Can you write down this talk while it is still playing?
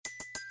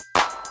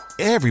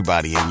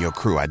Everybody in your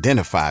crew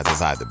identifies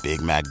as either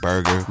Big Mac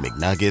Burger,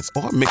 McNuggets,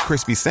 or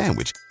McCrispy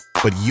Sandwich.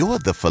 But you're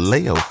the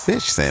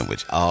Filet-O-Fish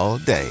Sandwich all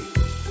day.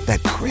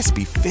 That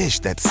crispy fish,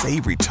 that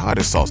savory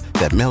tartar sauce,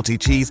 that melty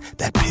cheese,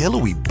 that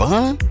pillowy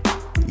bun.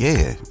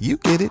 Yeah, you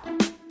get it.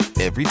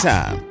 Every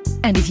time.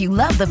 And if you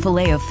love the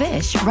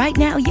Filet-O-Fish, right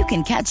now you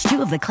can catch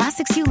two of the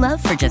classics you love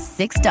for just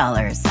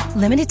 $6.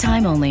 Limited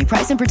time only.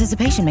 Price and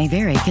participation may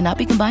vary. Cannot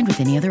be combined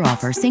with any other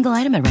offer. Single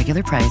item at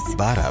regular price.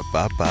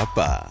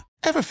 Ba-da-ba-ba-ba.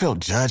 Ever felt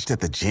judged at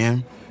the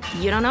gym?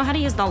 You don't know how to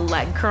use the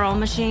leg curl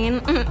machine?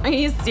 Are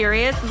you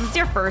serious? Is this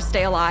your first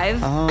day alive?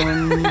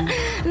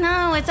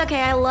 No, it's okay.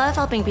 I love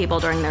helping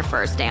people during their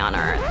first day on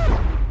Earth.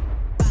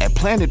 At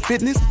Planet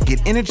Fitness, get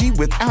energy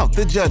without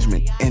the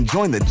judgment and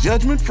join the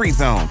judgment-free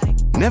zone.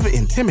 Never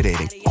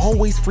intimidating,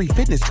 always free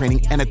fitness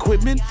training and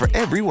equipment for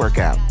every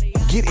workout.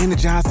 Get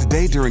energized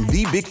today during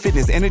the Big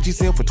Fitness Energy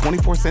Sale for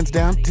 24 cents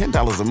down,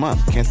 $10 a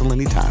month. Cancel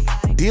anytime.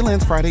 Deal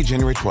ends Friday,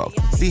 January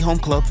 12th. See Home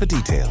Club for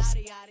details.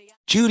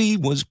 Judy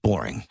was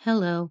boring.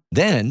 Hello.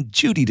 Then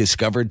Judy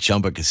discovered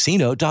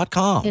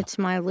ChumbaCasino.com. It's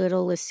my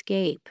little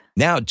escape.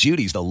 Now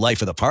Judy's the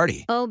life of the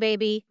party. Oh,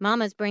 baby,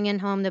 mama's bringing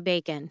home the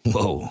bacon.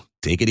 Whoa,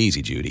 take it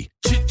easy, Judy.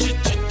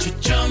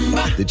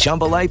 The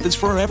Chumba life is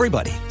for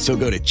everybody. So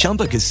go to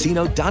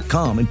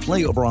ChumbaCasino.com and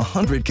play over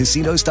 100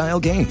 casino-style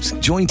games.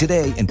 Join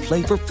today and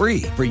play for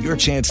free for your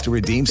chance to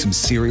redeem some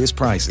serious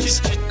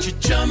prizes.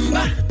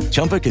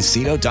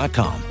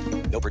 ChumbaCasino.com.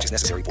 No purchase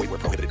necessary. Void where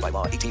prohibited by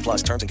law. 18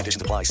 plus terms and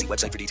conditions apply. See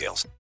website for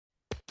details.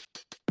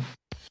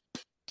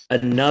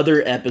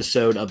 Another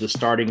episode of the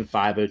Starting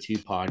 502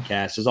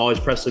 podcast. As always,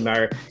 Presley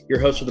Meyer, your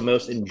host for the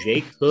most, and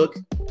Jake Hook.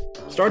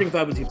 Starting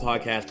 502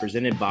 podcast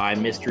presented by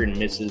Mr. and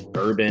Mrs.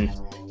 Bourbon.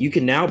 You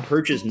can now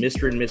purchase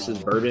Mr. and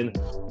Mrs. Bourbon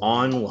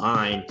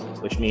online,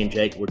 which me and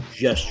Jake were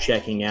just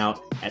checking out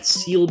at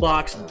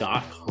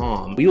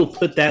sealbox.com. We will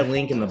put that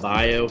link in the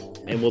bio,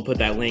 and we'll put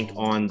that link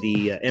on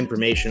the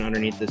information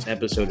underneath this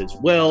episode as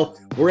well,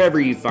 wherever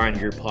you find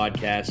your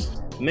podcast.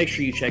 Make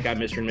sure you check out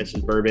Mr. and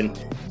Mrs. Bourbon,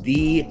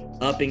 the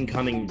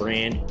up-and-coming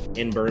brand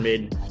in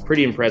bourbon.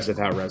 Pretty impressive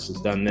how Russ has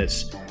done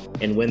this.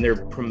 And when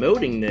they're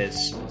promoting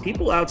this,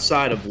 people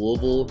outside of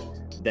Louisville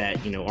that,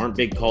 aren't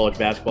big college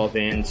basketball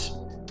fans,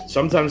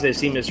 sometimes they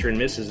see Mr. and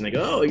Mrs. and they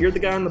go, oh, you're the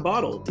guy on the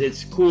bottle.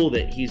 It's cool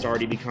that he's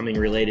already becoming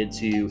related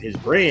to his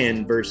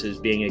brand versus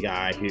being a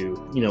guy who,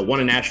 won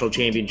a national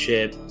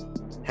championship,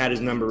 had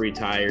his number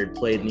retired,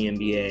 played in the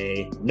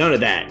NBA. None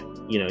of that.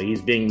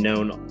 He's being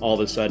known all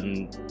of a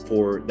sudden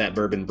for that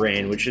bourbon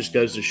brand, which just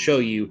goes to show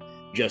you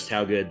just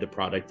how good the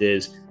product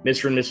is.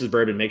 Mr. and Mrs.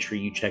 Bourbon, make sure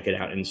you check it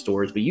out in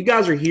stores. But you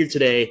guys are here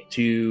today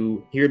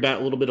to hear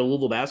about a little bit of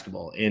Louisville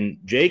basketball. And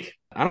Jake,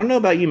 I don't know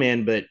about you,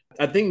 man, but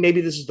I think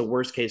maybe this is the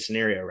worst case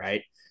scenario,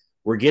 right?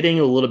 We're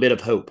getting a little bit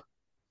of hope.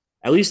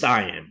 At least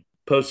I am.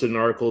 Posted an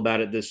article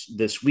about it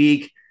this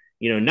week.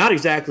 Not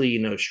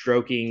exactly,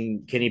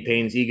 stroking Kenny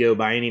Payne's ego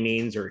by any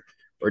means or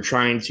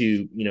trying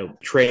to,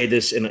 trade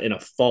this in a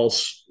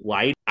false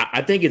light.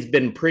 I think it's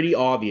been pretty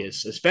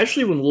obvious,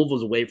 especially when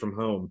Louisville's away from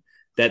home,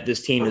 that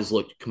this team has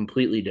looked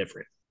completely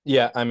different.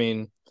 Yeah, I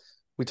mean,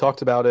 we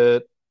talked about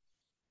it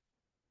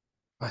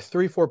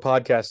 3-4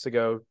 podcasts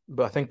ago,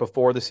 but I think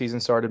before the season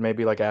started,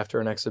 maybe like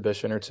after an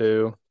exhibition or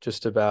two,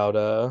 just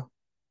about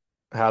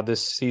how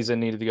this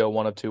season needed to go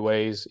one of two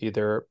ways.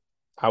 Either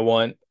I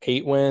want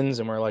 8 wins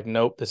and we're like,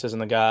 nope, this isn't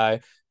the guy,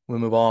 we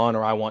move on,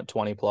 or I want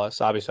 20 plus.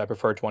 Obviously, I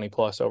prefer 20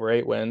 plus over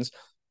 8 wins,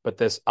 but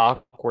this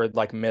awkward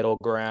like middle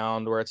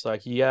ground where it's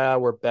like, yeah,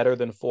 we're better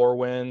than 4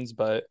 wins,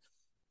 but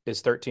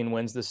is 13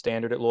 wins the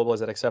standard at Louisville? Is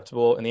that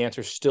acceptable? And the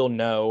answer is still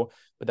no,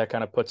 but that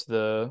kind of puts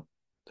the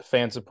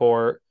fan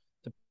support,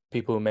 the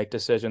people who make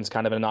decisions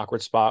kind of in an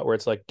awkward spot where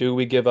it's like, do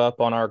we give up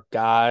on our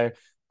guy,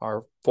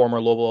 our former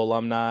Louisville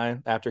alumni,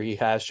 after he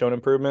has shown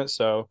improvement?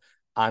 So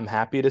I'm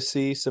happy to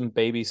see some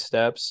baby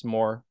steps,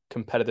 more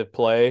competitive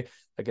play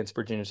against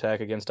Virginia Tech,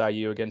 against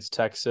IU, against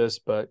Texas,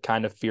 but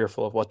kind of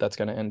fearful of what that's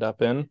going to end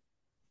up in.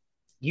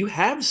 You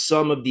have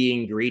some of the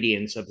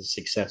ingredients of a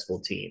successful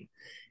team.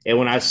 And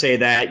when I say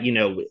that,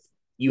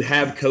 you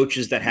have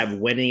coaches that have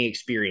winning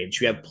experience.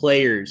 You have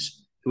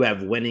players who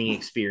have winning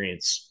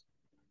experience.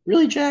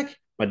 Really, Jack?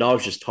 My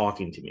dog's just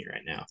talking to me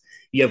right now.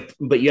 You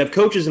have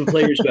coaches and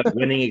players who have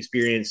winning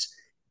experience.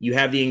 You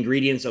have the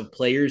ingredients of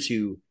players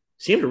who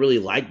seem to really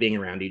like being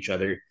around each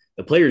other.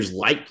 The players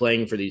like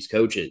playing for these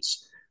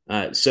coaches.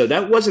 So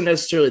that wasn't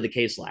necessarily the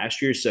case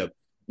last year. So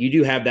you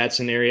do have that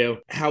scenario.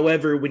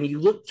 However, when you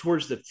look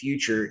towards the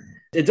future,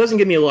 it doesn't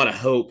give me a lot of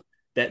hope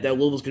that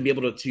Louisville's going to be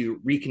able to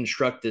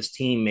reconstruct this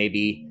team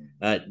maybe,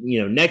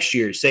 next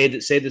year. Say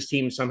this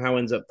team somehow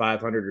ends up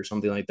 500 or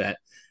something like that.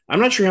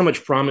 I'm not sure how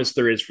much promise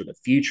there is for the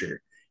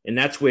future. And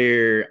that's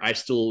where I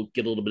still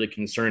get a little bit of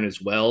concern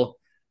as well.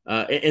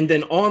 And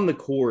then on the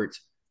court,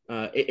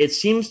 it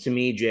seems to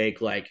me, Jake,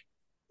 like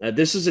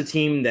this is a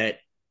team that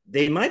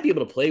they might be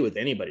able to play with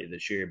anybody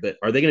this year, but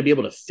are they going to be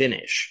able to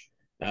finish?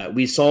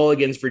 We saw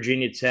against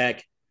Virginia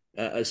Tech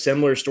a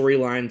similar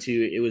storyline to,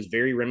 it was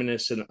very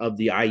reminiscent of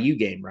the IU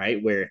game,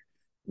 right? Where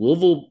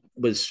Louisville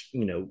was,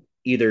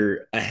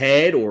 either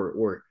ahead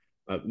or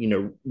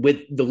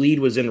with the lead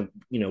was in,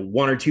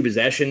 one or two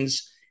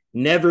possessions,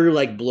 never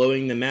like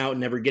blowing them out,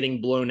 never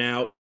getting blown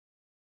out,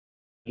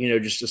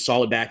 just a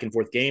solid back and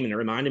forth game. And it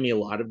reminded me a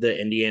lot of the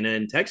Indiana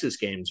and Texas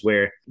games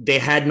where they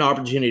had an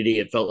opportunity,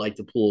 it felt like,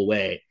 to pull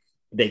away.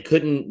 They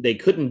couldn't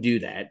do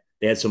that.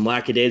 They had some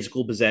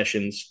lackadaisical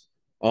possessions.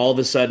 All of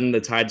a sudden,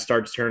 the tide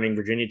starts turning.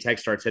 Virginia Tech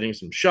starts hitting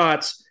some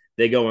shots.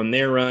 They go on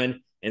their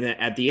run. And then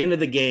at the end of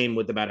the game,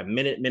 with about a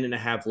minute and a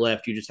half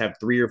left, you just have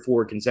 3 or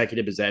 4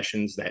 consecutive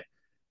possessions that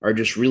are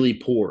just really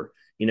poor.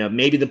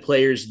 Maybe the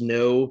players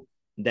know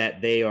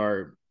that they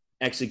are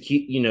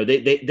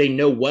they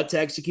know what to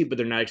execute, but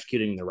they're not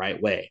executing the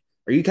right way.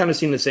 Are you kind of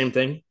seeing the same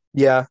thing?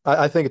 Yeah,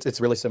 I think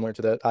it's really similar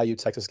to the IU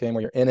Texas game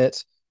where you're in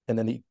it, and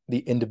then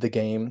the end of the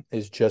game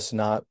is just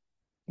not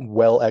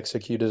well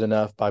executed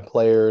enough by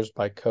players,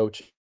 by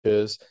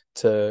coaches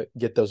to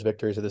get those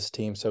victories that this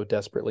team so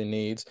desperately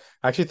needs.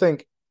 I actually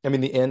think,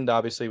 the end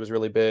obviously was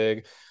really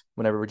big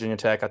whenever Virginia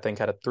Tech, I think,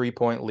 had a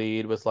 3-point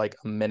lead with like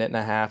a minute and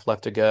a half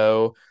left to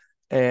go.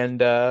 And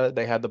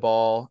they had the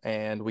ball,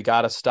 and we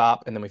got to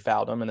stop, and then we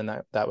fouled them, and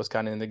then that was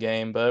kind of in the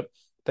game. But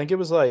I think it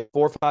was like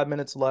 4 or 5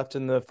 minutes left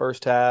in the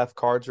first half.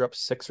 Cards are up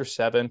 6 or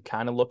 7,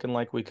 kind of looking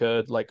like we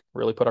could like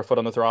really put our foot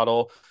on the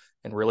throttle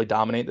and really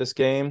dominate this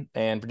game.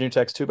 And Virginia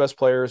Tech's 2 best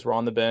players were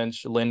on the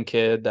bench. Lynn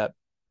Kidd, that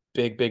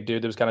big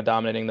dude that was kind of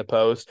dominating the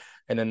post,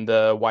 and then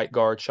the white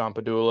guard,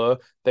 Shampadula.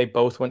 They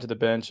both went to the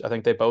bench. I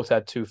think they both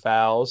had 2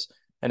 fouls.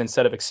 And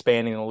instead of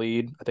expanding the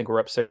lead, I think we're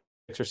up 6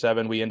 or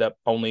 7. We end up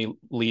only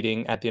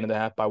leading at the end of the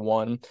half by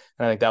 1. And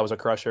I think that was a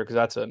crusher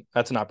because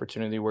that's an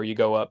opportunity where you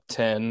go up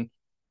 10,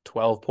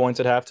 12 points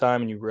at halftime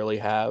and you really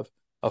have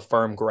a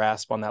firm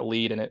grasp on that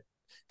lead. And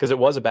because it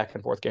was a back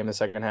and forth game in the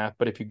second half,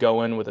 but if you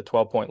go in with a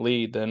 12-point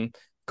lead, then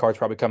Cards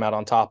probably come out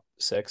on top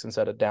 6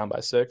 instead of down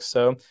by 6.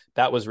 So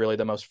that was really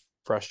the most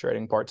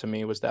frustrating part to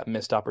me, was that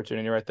missed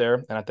opportunity right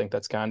there. And I think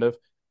that's kind of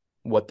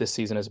what this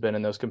season has been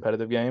in those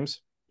competitive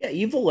games. Yeah,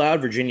 you've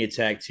allowed Virginia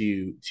Tech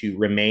to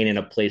remain in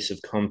a place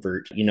of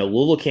comfort.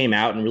 Louisville came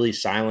out and really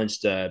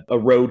silenced a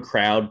road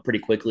crowd pretty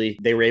quickly.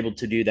 They were able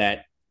to do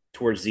that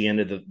towards the end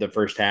of the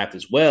first half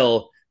as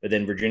well. But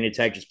then Virginia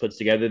Tech just puts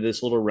together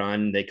this little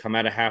run. They come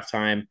out of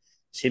halftime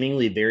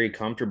seemingly very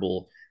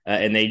comfortable,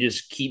 and they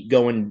just keep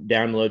going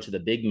down low to the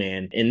big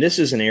man. And this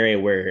is an area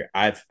where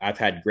I've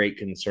had great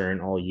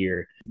concern all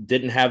year.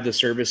 Didn't have the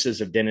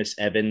services of Dennis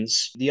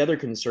Evans. The other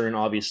concern,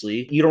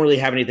 obviously, you don't really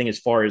have anything as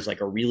far as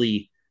like a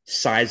really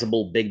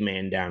sizable big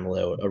man down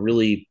low, a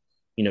really,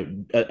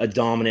 a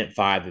dominant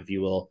 5, if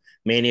you will.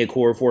 Manny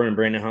Okorafor and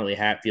Brandon Huntley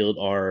Hatfield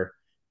are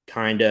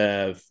kind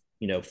of,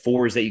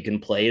 4s that you can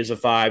play as a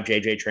 5.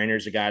 JJ Traynor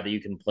is a guy that you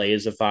can play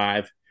as a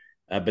 5,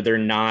 but they're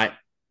not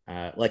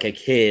like a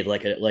kid,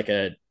 like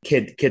a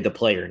kid, the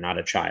player, not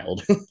a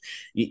child.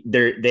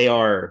 They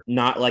are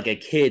not like a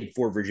kid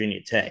for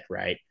Virginia Tech,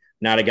 right?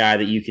 Not a guy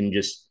that you can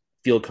just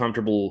feel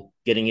comfortable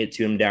getting it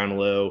to him down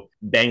low,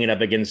 banging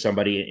up against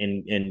somebody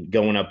and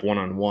going up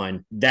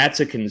one-on-one. That's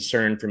a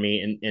concern for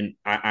me. And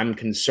I'm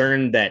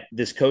concerned that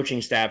this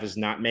coaching staff is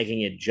not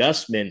making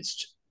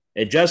adjustments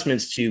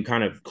to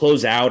kind of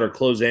close out or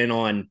close in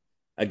on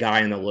a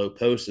guy in the low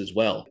post as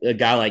well. A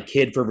guy like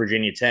Kidd for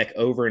Virginia Tech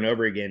over and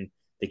over again,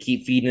 they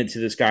keep feeding it to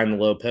this guy in the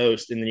low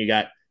post. And then you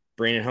got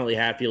Brandon Huntley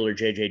Hatfield or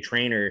JJ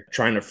Traynor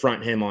trying to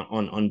front him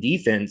on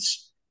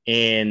defense.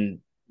 And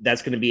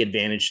that's going to be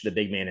advantage to the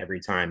big man every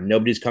time.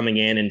 Nobody's coming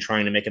in and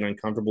trying to make it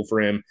uncomfortable for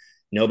him.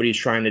 Nobody's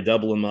trying to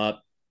double him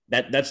up.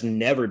 That's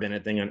never been a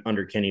thing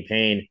under Kenny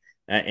Payne.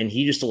 And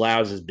he just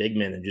allows his big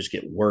men to just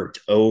get worked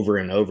over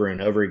and over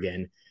and over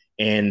again.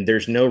 And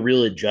there's no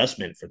real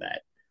adjustment for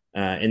that.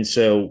 And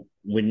so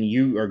when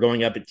you are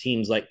going up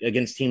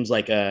against teams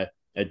like a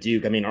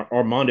Duke,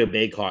 Armando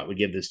Bacot would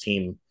give this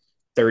team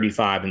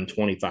 35 and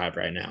 25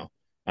 right now.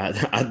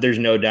 There's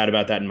no doubt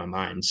about that in my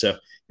mind. So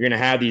you're going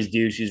to have these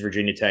Dukes, these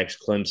Virginia Techs,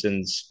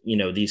 Clemson's,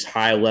 these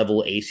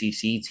high-level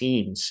ACC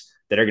teams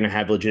that are going to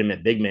have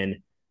legitimate big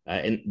men.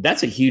 And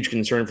that's a huge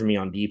concern for me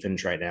on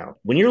defense right now.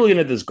 When you're looking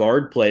at this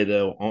guard play,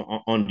 though,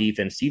 on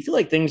defense, do you feel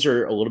like things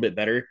are a little bit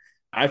better?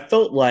 I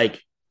felt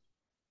like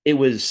it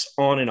was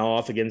on and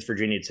off against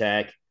Virginia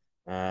Tech.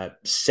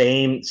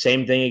 Same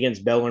thing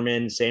against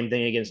Bellarmine, same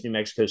thing against New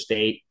Mexico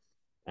State.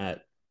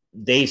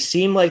 They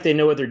seem like they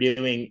know what they're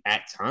doing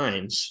at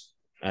times.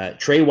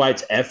 Trey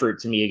White's effort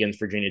to me against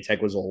Virginia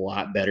Tech was a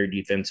lot better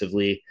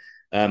defensively.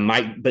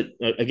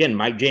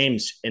 Mike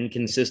James,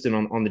 inconsistent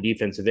on the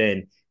defensive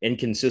end,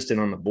 inconsistent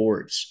on the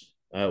boards.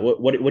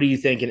 What do you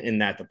think in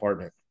that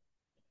department?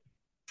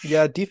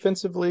 Yeah,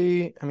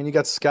 defensively, you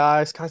got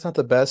Sky. Sky's not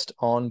the best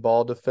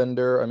on-ball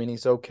defender.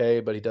 He's okay,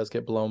 but he does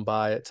get blown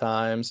by at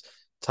times.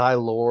 Ty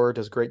Lord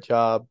does a great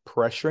job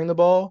pressuring the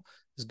ball.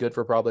 He's good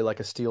for probably like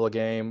a steal a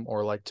game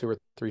or like 2 or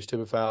 3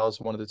 stupid fouls,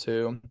 one of the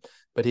two.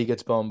 But he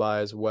gets blown by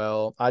as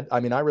well. I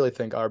really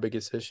think our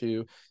biggest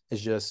issue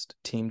is just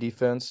team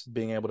defense,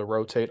 being able to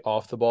rotate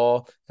off the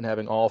ball and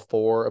having all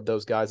 4 of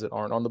those guys that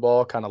aren't on the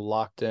ball kind of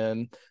locked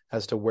in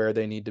as to where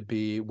they need to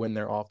be when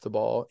they're off the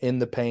ball, in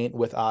the paint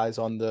with eyes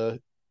on the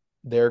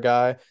their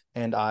guy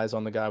and eyes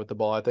on the guy with the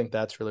ball. I think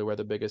that's really where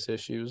the biggest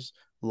issues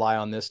lie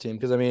on this team.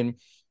 Because, I mean,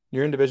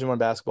 you're in Division I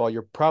basketball,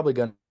 you're probably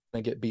going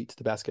to get beat to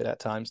the basket at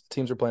times. The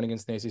teams we're playing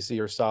against in the ACC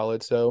are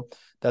solid, so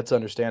that's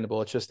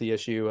understandable. It's just the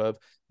issue of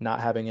not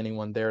having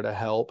anyone there to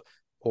help,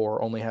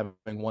 or only having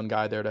one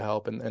guy there to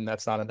help, and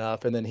that's not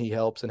enough. And then he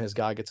helps and his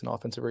guy gets an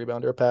offensive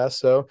rebound or a pass.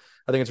 So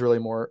I think it's really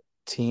more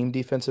team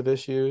defensive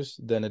issues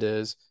than it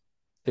is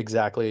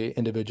exactly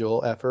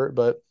individual effort,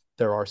 but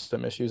there are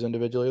some issues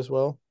individually as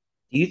well.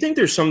 Do you think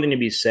there's something to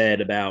be said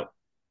about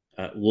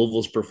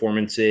Louisville's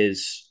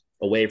performances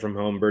away from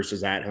home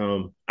versus at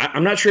home?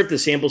 I'm not sure if the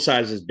sample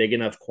size is big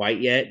enough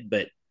quite yet,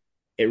 but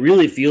it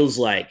really feels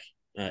like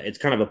it's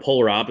kind of a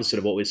polar opposite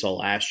of what we saw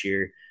last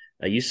year.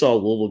 You saw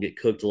Louisville get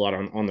cooked a lot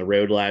on the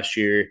road last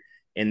year,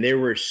 and there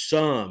were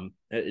some,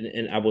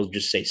 and I will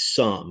just say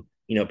some,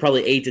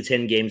 probably 8 to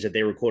 10 games that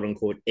they were quote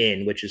unquote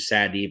in, which is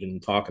sad to even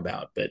talk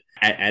about. But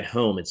at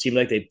home, it seemed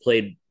like they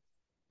played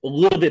a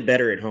little bit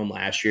better at home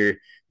last year.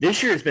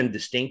 This year has been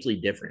distinctly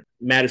different.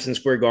 Madison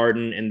Square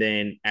Garden and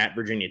then at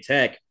Virginia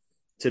Tech.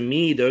 To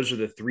me, those are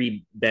the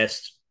three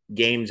best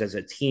games as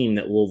a team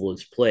that Louisville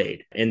has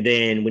played. And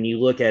then when you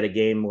look at a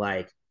game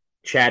like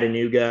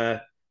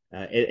Chattanooga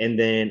and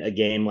then a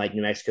game like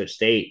New Mexico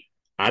State,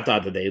 I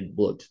thought that they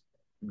looked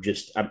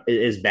just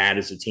as bad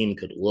as a team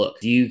could look.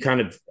 Do you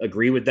kind of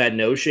agree with that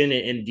notion?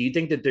 And do you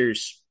think that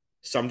there's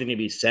something to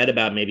be said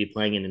about maybe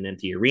playing in an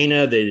empty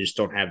arena? They just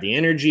don't have the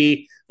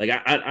energy. Like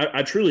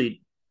I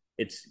truly,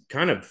 it's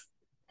kind of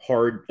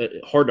hard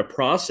to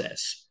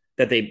process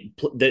that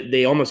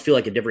they almost feel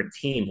like a different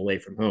team away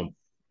from home.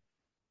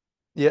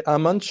 Yeah,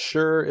 I'm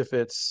unsure if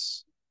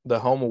it's the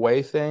home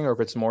away thing or if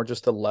it's more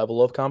just the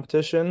level of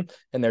competition,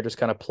 and they're just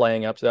kind of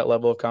playing up to that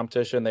level of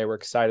competition. They were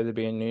excited to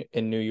be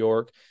in New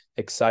York,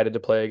 excited to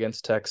play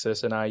against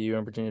Texas and IU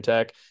and Virginia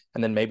Tech,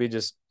 and then maybe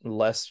just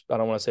less, I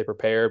don't want to say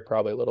prepared,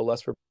 probably a little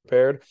less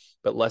prepared,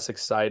 but less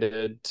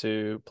excited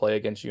to play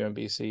against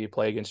UMBC,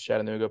 play against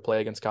Chattanooga,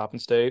 play against Coppin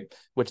State,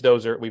 which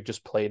we've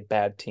just played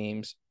bad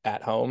teams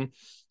at home.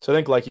 So I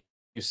think, like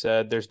you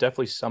said, there's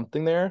definitely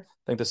something there.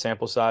 I think the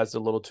sample size is a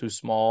little too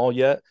small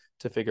yet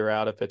to figure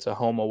out if it's a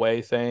home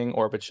away thing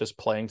or if it's just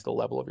playing to the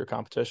level of your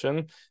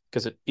competition,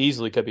 because it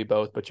easily could be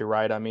both. But you're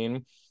right. I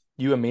mean,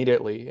 you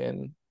immediately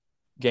in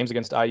games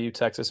against IU,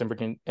 Texas, and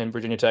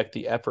Virginia Tech,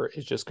 the effort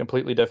is just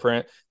completely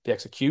different. The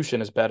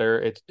execution is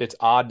better. It's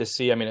odd to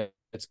see. I mean,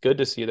 it's good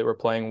to see that we're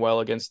playing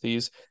well against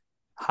these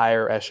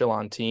higher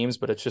echelon teams,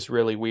 but it's just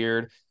really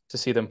weird to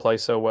see them play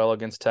so well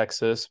against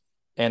Texas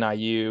and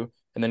IU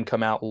and then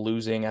come out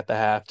losing at the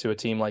half to a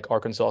team like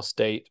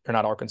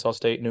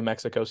New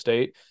Mexico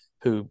State,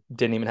 who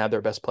didn't even have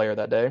their best player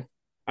that day.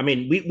 I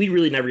mean, we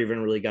really never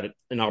even really got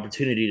an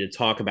opportunity to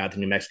talk about the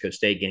New Mexico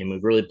State game.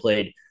 We've really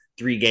played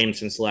 3 games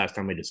since the last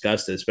time we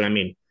discussed this, but I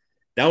mean,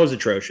 that was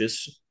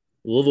atrocious.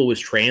 Louisville was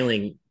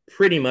trailing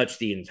pretty much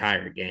the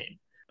entire game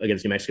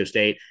against New Mexico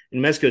State. A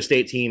New Mexico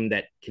State team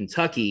that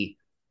Kentucky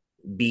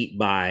beat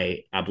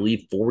by, I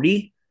believe,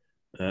 40.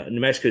 New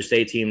Mexico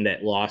State team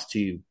that lost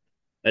to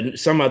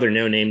some other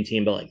no-name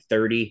team by like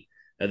 30.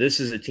 This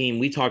is a team,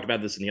 we talked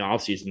about this in the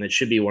offseason, that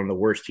should be one of the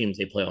worst teams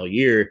they play all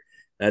year.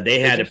 They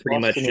had to pretty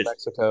much New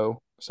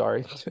Mexico.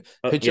 Sorry.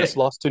 They just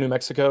lost to New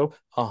Mexico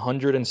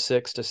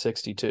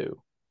 106-62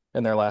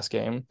 in their last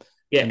game.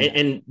 Yeah,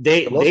 and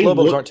they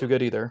levels aren't too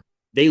good either.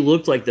 They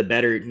looked like the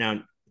better,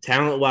 now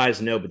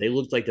talent-wise, no, but they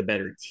looked like the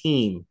better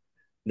team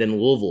than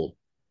Louisville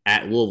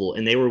at Louisville,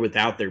 and they were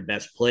without their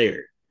best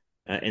player.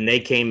 And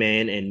they came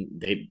in and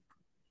they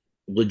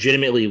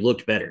legitimately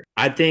looked better.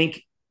 I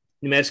think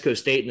New Mexico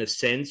State, in a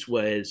sense,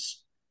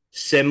 was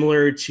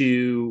similar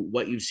to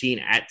what you've seen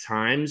at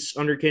times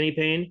under Kenny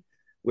Payne,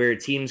 where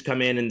teams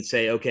come in and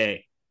say,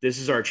 okay, this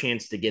is our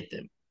chance to get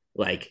them.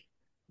 Like,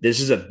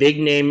 this is a big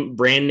name,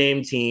 brand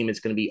name team.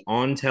 It's going to be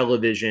on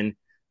television.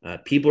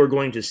 People are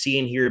going to see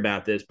and hear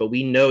about this, but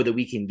we know that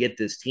we can get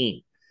this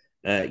team.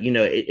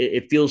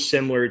 It feels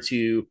similar to,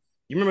 you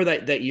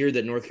remember that year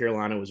that North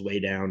Carolina was way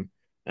down?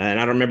 And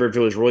I don't remember if it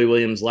was Roy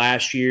Williams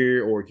last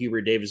year or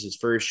Hubert Davis's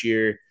first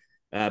year,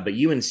 but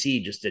UNC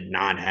just did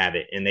not have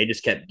it, and they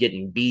just kept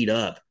getting beat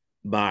up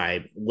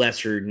by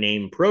lesser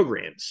name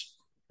programs.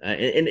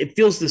 And it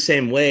feels the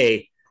same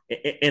way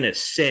in a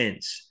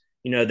sense.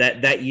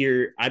 That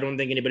year, I don't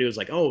think anybody was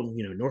like, oh,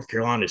 North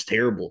Carolina is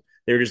terrible.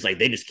 They're just like,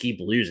 they just keep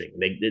losing.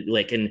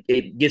 And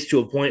it gets to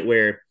a point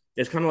where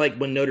it's kind of like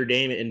when Notre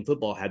Dame in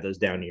football had those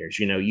down years.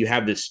 You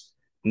have this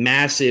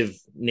massive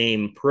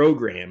name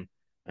program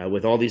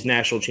with all these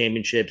national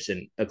championships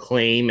and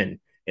acclaim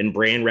and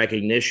brand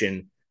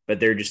recognition, but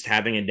they're just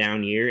having a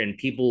down year, and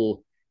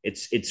people,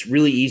 it's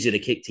really easy to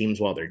kick teams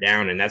while they're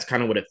down. And that's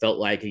kind of what it felt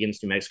like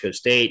against New Mexico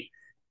State.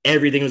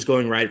 Everything was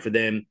going right for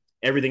them.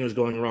 Everything was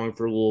going wrong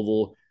for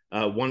Louisville.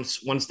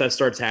 Once that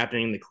starts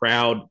happening, the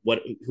crowd,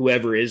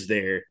 whoever is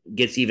there,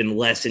 gets even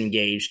less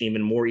engaged,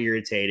 even more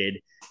irritated,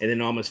 and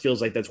then almost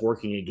feels like that's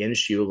working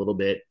against you a little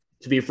bit.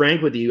 To be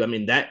frank with you, I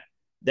mean, that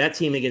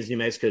team against New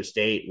Mexico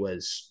State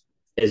was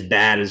as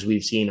bad as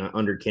we've seen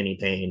under Kenny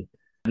Payne.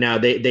 Now,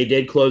 they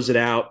did close it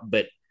out,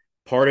 but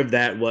Part of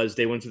that was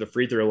they went to the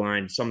free throw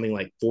line something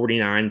like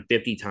 49,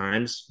 50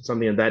 times,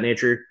 something of that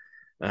nature.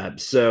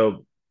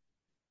 So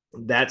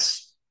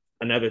that's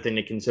another thing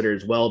to consider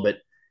as well. But,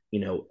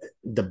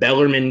 the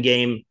Bellarmine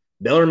game,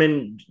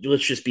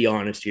 let's just be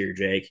honest here,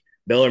 Jake.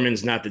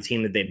 Bellarmine's not the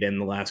team that they've been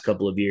the last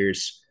couple of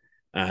years.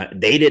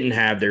 They didn't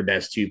have their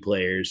best two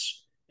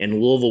players, and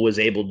Louisville was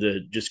able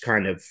to just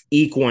kind of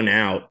eke one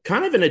out,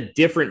 kind of in a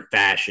different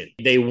fashion.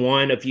 They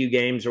won a few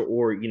games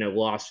or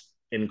lost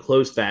in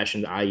close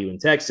fashion to IU and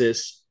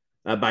Texas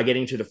by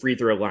getting to the free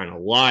throw line a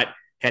lot.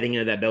 Heading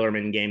into that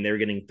Bellarmine game, they were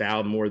getting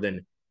fouled more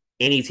than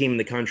any team in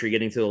the country,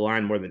 getting to the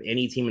line more than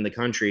any team in the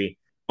country.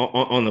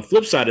 On the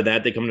flip side of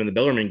that, they come into the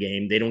Bellarmine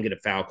game, they don't get a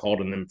foul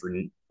called on them for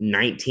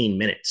 19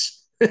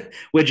 minutes,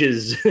 which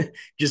is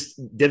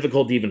just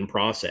difficult to even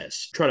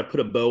process. Try to put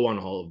a bow on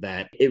all of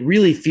that. It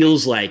really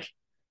feels like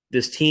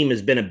this team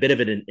has been a bit of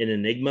an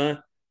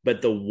enigma,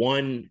 but the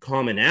one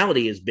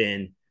commonality has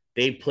been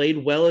they played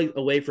well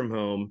away from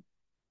home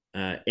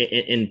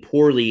and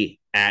poorly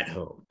at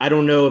home. I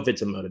don't know if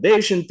it's a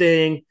motivation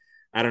thing.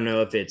 I don't know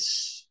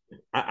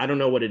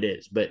what it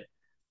is, but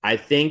I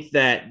think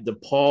that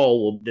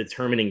DePaul will be a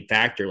determining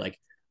factor. Like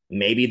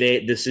maybe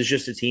this is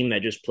just a team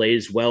that just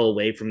plays well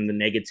away from the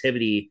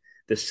negativity,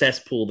 the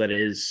cesspool that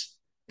is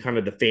kind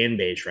of the fan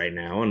base right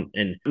now.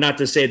 And not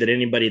to say that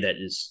anybody that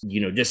is,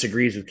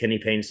 disagrees with Kenny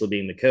Payne still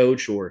being the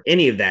coach or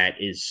any of that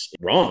is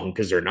wrong,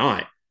 because they're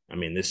not. I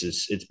mean,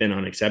 it's been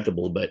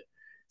unacceptable, but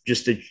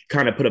just to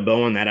kind of put a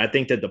bow on that, I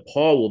think that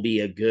DePaul will be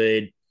a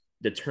good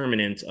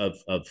determinant of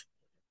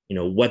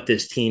what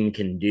this team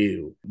can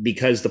do,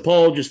 because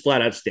DePaul just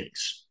flat out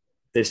stinks.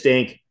 They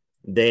stink.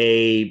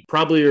 They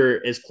probably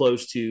are as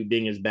close to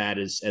being as bad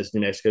as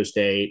New Mexico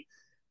State,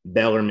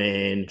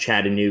 Bellarmine,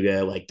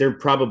 Chattanooga. Like they're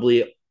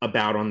probably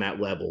about on that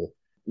level.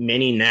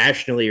 Many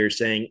nationally are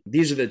saying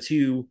these are the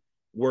two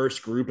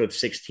worst group of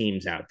 6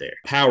 teams out there.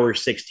 Power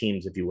 6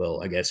 teams, if you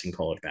will, I guess, in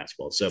college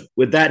basketball. So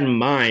with that in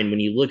mind, when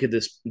you look at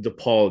this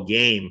DePaul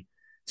game,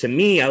 to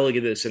me, I look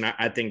at this and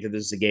I think that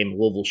this is a game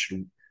Louisville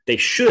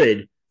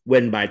should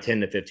win by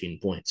 10 to 15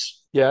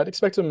 points. Yeah, I'd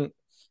expect them.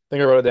 I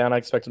think I wrote it down. I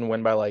expect them to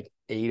win by like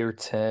 8 or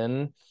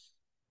 10.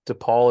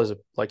 DePaul is,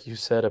 like you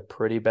said, a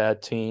pretty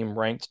bad team,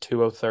 ranked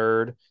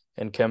 203rd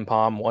in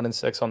KenPom,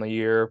 1-6 on the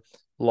year,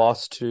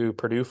 lost to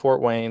Purdue,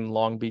 Fort Wayne,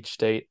 Long Beach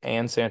State,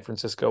 and San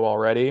Francisco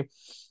already.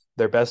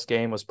 Their best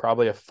game was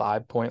probably a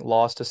 5-point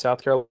loss to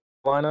South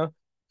Carolina.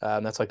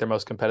 And that's like their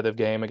most competitive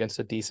game against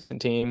a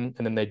decent team.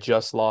 And then they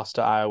just lost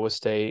to Iowa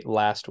State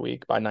last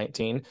week by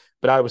 19.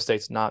 But Iowa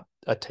State's not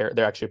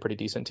they're actually a pretty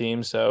decent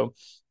team. So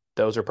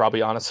those are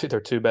probably honestly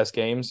their 2 best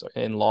games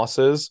in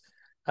losses.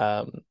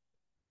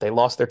 They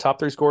lost their top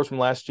 3 scores from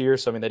last year.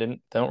 So, I mean, they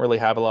don't really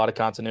have a lot of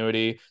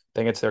continuity. I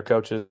think it's their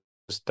coach's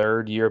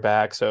 3rd year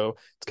back. So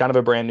it's kind of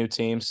a brand new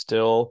team,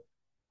 still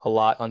a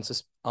lot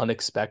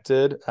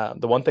unexpected.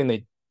 The one thing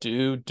they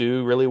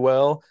do really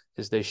well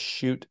is they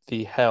shoot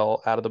the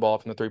hell out of the ball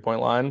from the 3-point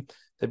line.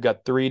 They've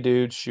got 3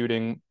 dudes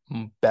shooting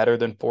better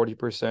than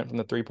 40% from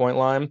the 3-point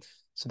line.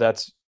 So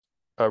that's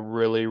a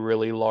really,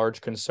 really large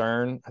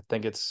concern. I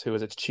think it's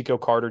Chico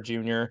Carter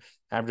Jr.,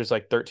 averages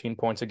like 13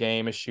 points a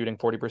game, is shooting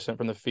 40%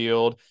 from the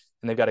field.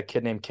 And they've got a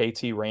kid named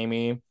KT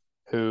Ramey,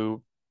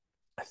 who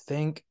I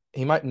think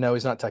he's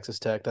not Texas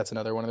Tech. That's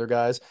another one of their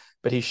guys,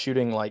 but he's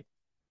shooting like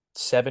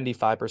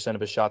 75%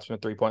 of his shots from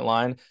the 3-point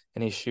line,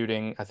 and he's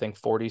shooting, I think,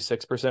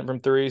 46% from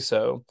 3.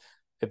 So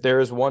if there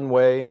is one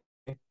way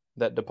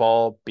that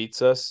DePaul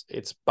beats us,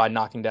 it's by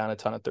knocking down a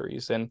ton of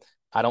threes. And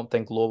I don't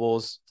think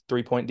Louisville's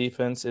 3-point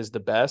defense is the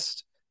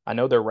best. I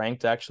know they're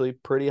ranked actually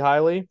pretty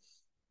highly.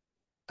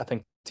 I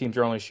think teams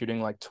are only shooting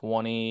like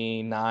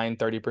 29,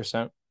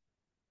 30%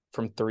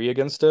 from 3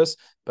 against us,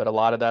 but a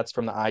lot of that's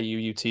from the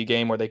IU-UT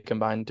game where they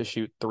combined to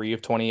shoot 3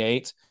 of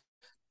 28.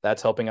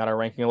 That's helping out our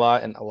ranking a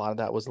lot, and a lot of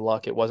that was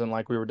luck. It wasn't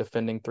like we were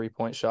defending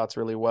 3-point shots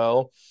really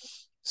well.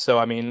 So,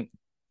 I mean,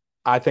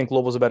 I think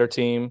Louisville's a better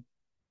team.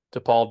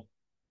 DePaul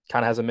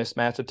kind of has a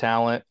mismatch of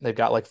talent. They've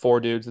got like 4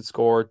 dudes that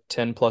score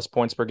 10-plus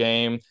points per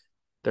game.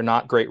 They're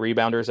not great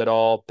rebounders at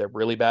all. They're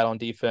really bad on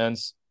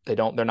defense. They're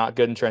not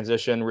good in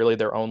transition. Really,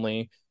 their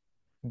only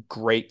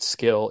great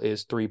skill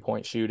is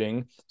 3-point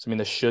shooting. So, I mean,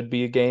 this should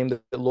be a game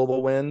that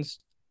Louisville wins,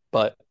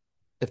 but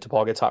if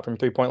DePaul gets hot from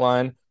 3-point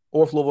line,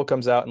 or if Louisville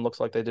comes out and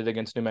looks like they did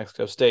against New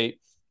Mexico State,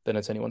 then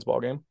it's anyone's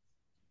ballgame.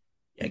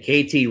 Yeah,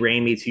 KT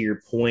Ramey, to your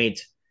point,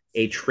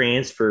 a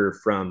transfer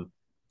from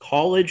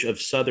College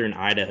of Southern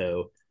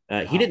Idaho.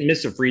 He didn't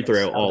miss a free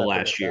throw all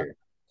last year.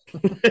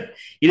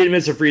 He didn't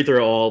miss a free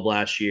throw all of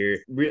last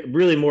year.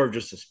 Really more of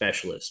just a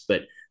specialist.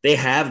 But they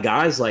have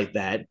guys like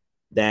that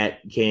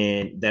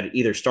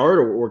either start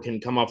or can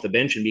come off the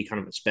bench and be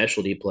kind of a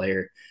specialty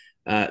player.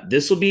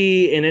 This will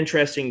be an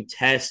interesting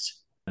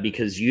test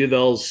because U of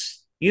L's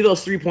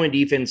 3-point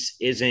defense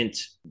isn't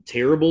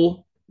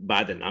terrible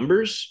by the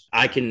numbers.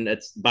 By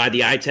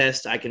the eye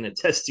test, I can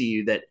attest to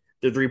you that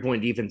the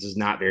 3-point defense is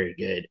not very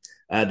good.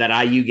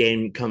 That IU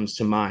game comes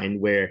to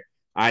mind where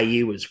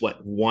IU was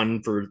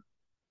 1 for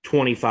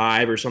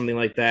 25 or something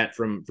like that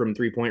from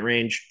 3-point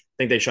range. I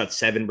think they shot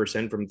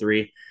 7% from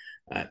 3.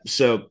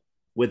 So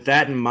with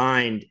that in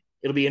mind,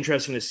 it'll be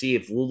interesting to see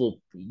if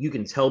Louisville, you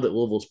can tell that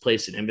Louisville's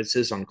placed an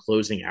emphasis on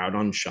closing out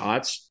on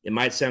shots. It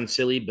might sound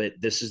silly, but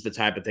this is the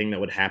type of thing that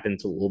would happen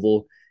to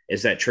Louisville,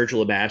 is that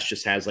Churchill Abass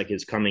just has like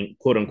his coming,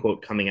 quote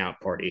unquote, coming out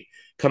party,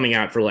 coming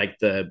out for like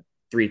the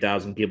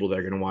 3,000 people that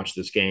are going to watch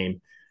this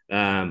game.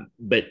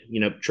 But,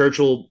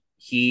 Churchill,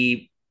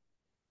 he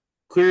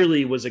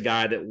clearly was a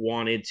guy that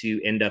wanted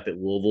to end up at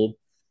Louisville.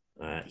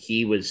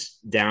 He was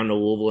down to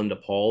Louisville and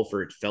DePaul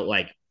for, it felt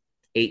like,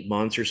 8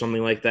 months or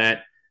something like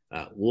that.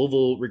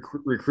 Louisville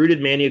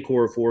recruited Manny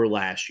Okorafor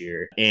last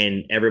year,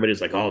 and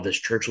everybody's like, oh, this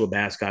Churchill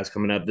Abass guy's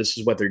coming up. This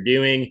is what they're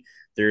doing.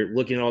 They're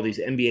looking at all these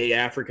NBA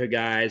Africa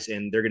guys,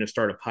 and they're going to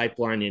start a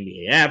pipeline in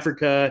NBA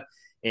Africa.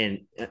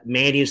 And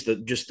Manny's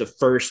just the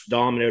first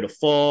domino to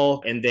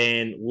fall. And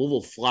then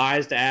Louisville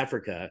flies to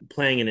Africa,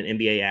 playing in an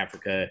NBA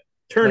Africa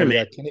tournament.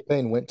 Yeah, Kenny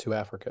Payne went to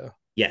Africa.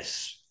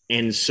 Yes.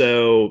 And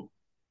so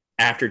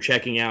after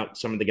checking out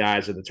some of the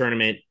guys at the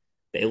tournament,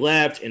 they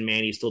left, and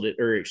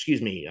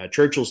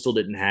Churchill still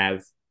didn't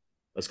have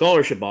a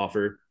scholarship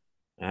offer.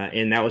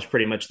 And that was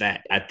pretty much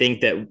that. I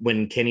think that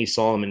when Kenny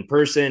saw him in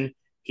person,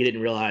 he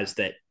didn't realize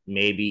that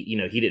maybe,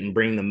 he didn't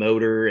bring the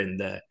motor and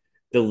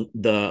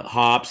the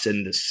hops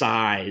and the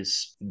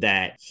size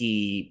that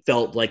he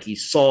felt like he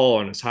saw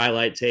on his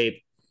highlight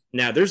tape.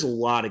 Now, there's a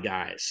lot of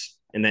guys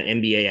in that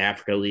NBA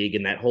Africa League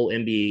and that whole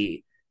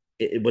NBA.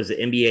 It was the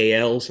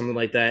NBAL, something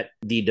like that.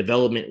 The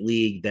development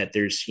league that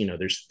there's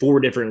 4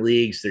 different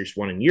leagues. There's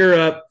one in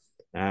Europe.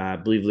 I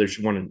believe there's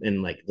one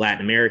in like Latin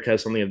America,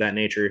 something of that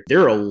nature.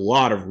 There are a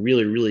lot of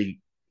really,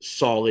 really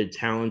solid,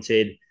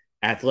 talented,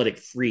 athletic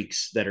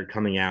freaks that are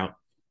coming out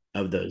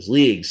of those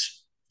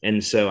leagues.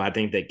 And so I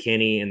think that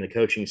Kenny and the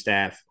coaching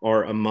staff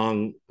are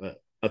among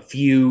a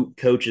few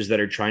coaches that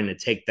are trying to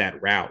take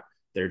that route.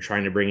 They're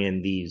trying to bring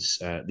in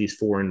these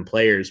foreign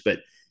players,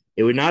 but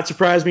it would not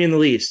surprise me in the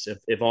least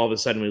if all of a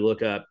sudden we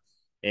look up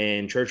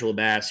and Churchill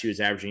Abass, who is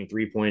averaging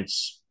 3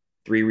 points,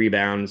 3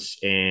 rebounds,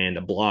 and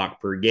a block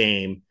per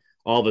game,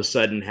 all of a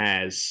sudden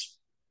has,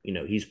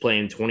 he's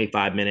playing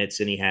 25 minutes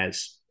and he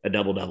has a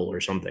double-double or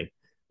something.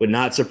 Would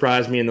not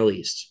surprise me in the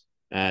least.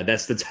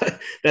 That's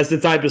the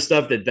type of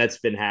stuff that's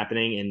been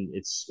happening, and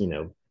it's,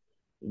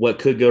 what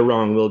could go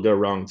wrong will go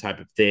wrong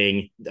type of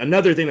thing.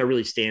 Another thing that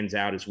really stands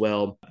out as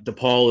well,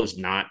 DePaul is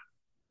not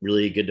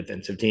really a good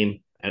defensive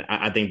team.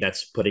 I think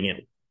that's putting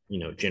it,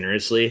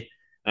 generously.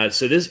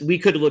 So we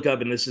could look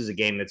up, and this is a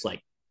game that's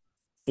like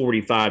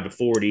 45-40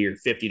 or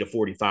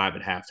 50-45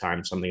 at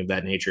halftime, something of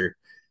that nature.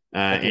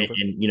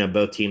 And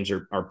both teams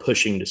are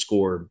pushing to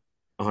score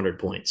 100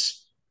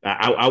 points.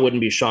 I wouldn't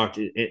be shocked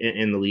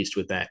in the least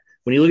with that.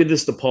 When you look at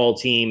this DePaul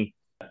team,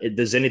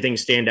 does anything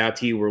stand out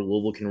to you where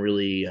Louisville can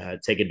really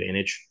take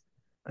advantage?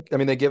 I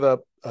mean, they give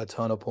up a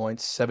ton of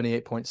points,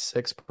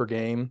 78.6 per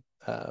game.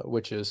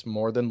 Which is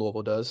more than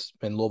Louisville does.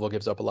 And Louisville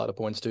gives up a lot of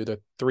points too. They're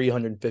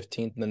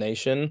 315th in the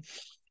nation.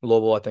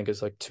 Louisville, I think,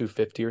 is like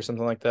 250 or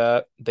something like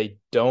that. They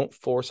don't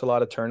force a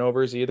lot of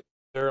turnovers either,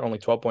 only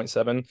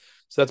 12.7.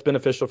 So that's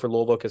beneficial for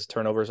Louisville because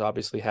turnovers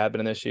obviously have been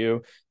an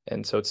issue.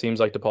 And so it seems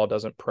like DePaul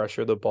doesn't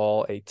pressure the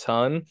ball a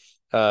ton.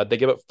 They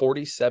give up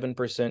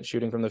 47%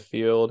 shooting from the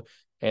field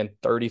and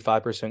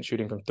 35%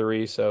 shooting from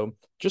 3. So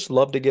just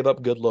love to give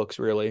up good looks,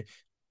 really,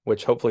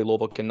 which hopefully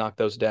Louisville can knock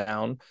those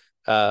down.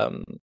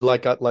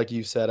 Like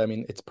you said, I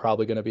mean, it's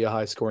probably going to be a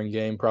high scoring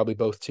game, probably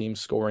both teams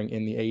scoring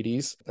in the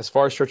 80s. As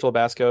far as Churchill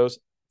Abass goes,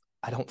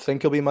 I don't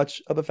think he'll be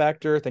much of a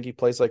factor. I think he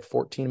plays like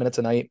 14 minutes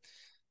a night.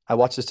 I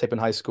watched this tape in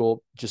high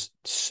school, just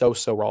so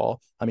raw.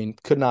 I mean,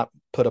 could not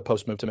put a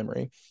post move to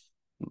memory.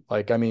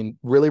 Like, I mean,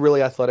 really,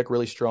 really athletic,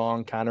 really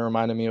strong, kind of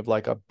reminded me of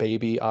like a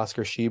baby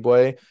Oscar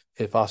Tshiebwe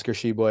if Oscar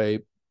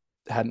Tshiebwe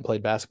hadn't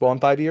played basketball in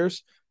 5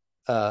 years.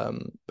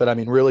 But I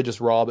mean, really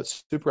just raw, but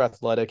super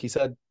athletic. He's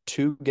had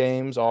 2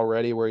 games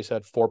already where he's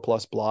had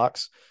 4+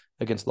 blocks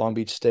against Long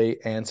Beach State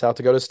and South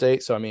Dakota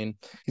State. So, I mean,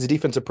 he's a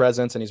defensive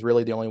presence and he's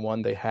really the only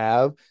one they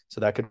have.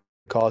 So that could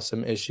cause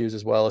some issues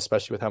as well,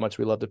 especially with how much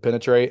we love to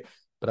penetrate.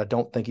 But I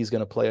don't think he's going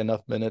to play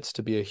enough minutes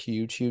to be a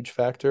huge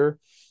factor.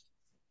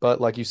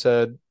 But like you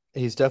said,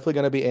 he's definitely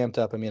going to be amped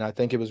up. I mean, I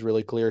think it was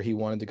really clear he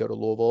wanted to go to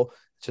Louisville.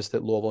 It's just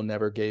that Louisville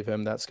never gave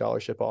him that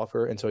scholarship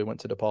offer, and so he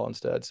went to DePaul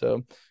instead.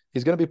 So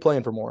he's going to be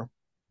playing for more.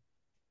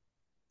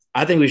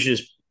 I think we should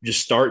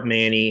just start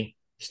Manny,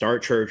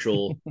 start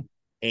Churchill,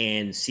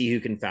 and see who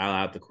can foul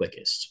out the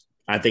quickest.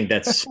 I think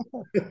that's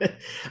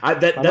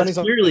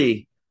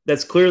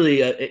that's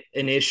clearly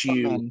an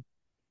issue.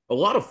 A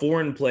lot of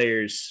foreign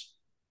players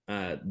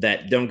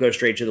that don't go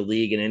straight to the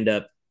league and end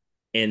up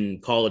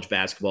in college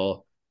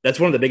basketball. That's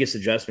one of the biggest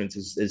adjustments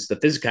is the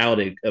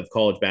physicality of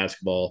college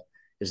basketball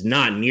is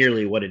not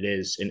nearly what it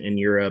is in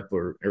Europe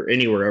or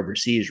anywhere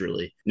overseas,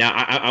 really. Now,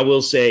 I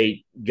will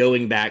say,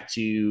 going back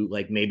to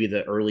like maybe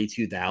the early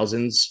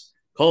 2000s,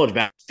 college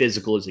basketball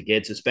physical as it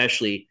gets,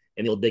 especially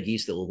in the old Big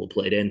East that Louisville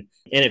played in.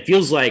 And it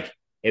feels like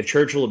if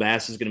Churchill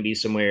Abass is going to be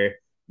somewhere,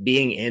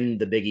 being in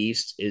the Big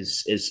East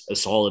is a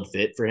solid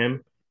fit for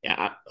him.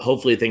 Yeah,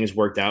 hopefully things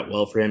worked out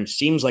well for him.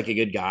 Seems like a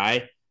good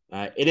guy.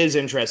 It is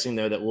interesting,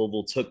 though, that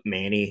Louisville took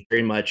Manny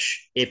very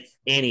much, if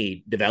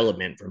any,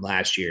 development from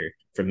last year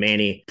from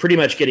Manny, pretty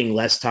much getting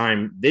less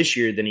time this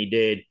year than he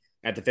did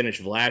at the finish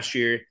of last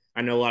year.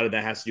 I know a lot of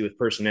that has to do with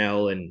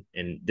personnel and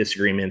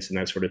disagreements and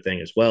that sort of thing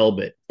as well,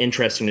 but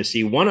interesting to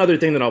see. One other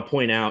thing that I'll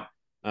point out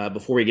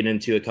before we get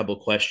into a couple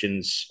of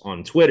questions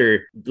on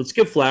Twitter, let's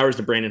give flowers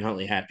to Brandon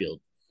Huntley Hatfield.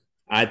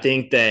 I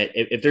think that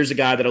if there's a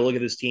guy that I look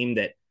at this team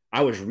that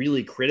I was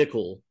really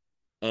critical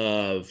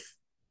of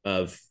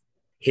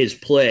his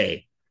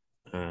play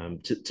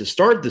to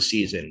start the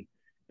season,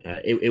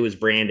 it was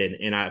Brandon,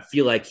 and I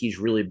feel like he's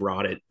really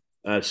brought it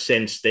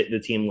since the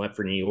team left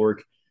for New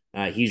York.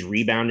 He's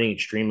rebounding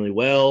extremely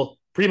well.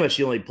 Pretty much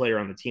the only player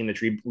on the team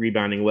that's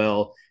rebounding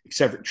well,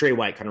 except for Trey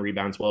White, kind of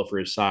rebounds well for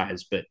his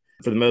size. But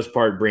for the most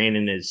part,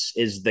 Brandon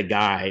is the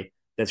guy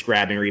that's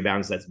grabbing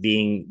rebounds, that's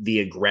being the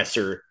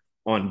aggressor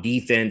on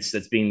defense,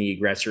 that's being the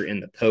aggressor in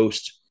the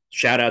post.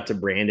 Shout out to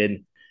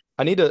Brandon.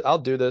 I'll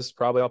do this.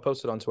 Probably I'll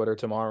post it on Twitter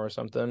tomorrow or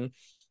something.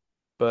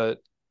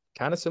 But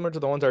kind of similar to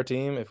the ones our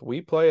team, if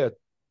we play a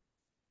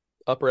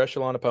upper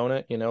echelon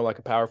opponent, like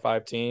a Power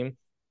 5 team,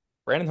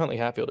 Brandon Huntley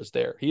Hatfield is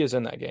there. He is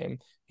in that game.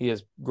 He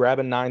is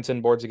grabbing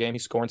 9-10 boards a game.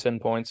 He's scoring 10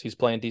 points. He's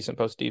playing decent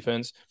post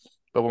defense.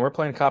 But when we're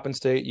playing Coppin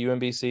State,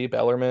 UMBC,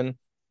 Bellarmine,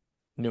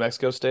 New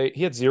Mexico State,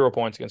 he had 0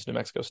 points against New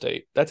Mexico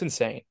State. That's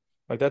insane.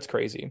 Like, that's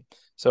crazy.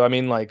 So, I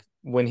mean, like,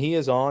 when he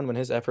is on, when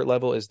his effort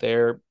level is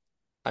there,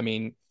 I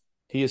mean,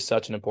 he is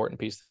such an important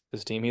piece of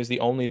this team. He's the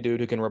only dude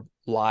who can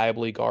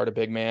reliably guard a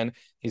big man.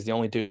 He's the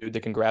only dude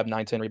that can grab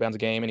 9-10 rebounds a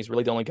game, and he's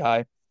really the only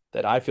guy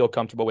that I feel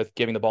comfortable with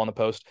giving the ball in the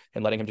post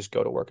and letting him just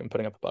go to work and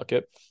putting up a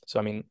bucket. So,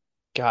 I mean,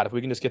 God, if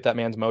we can just get that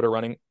man's motor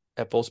running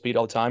at full speed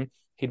all the time,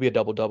 he'd be a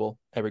double-double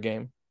every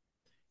game.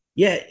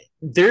 Yeah,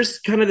 there's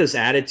kind of this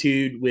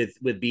attitude with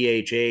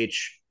BHH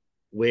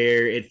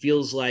where it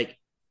feels like,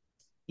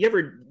 you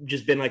ever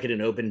just been like at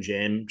an open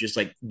gym, just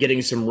like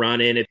getting some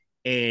run in it,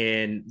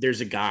 and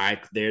there's a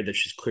guy there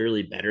that's just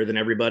clearly better than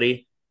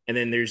everybody. And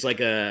then there's like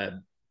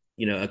a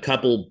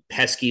couple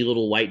pesky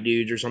little white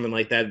dudes or something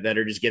like that that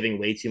are just giving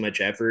way too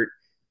much effort.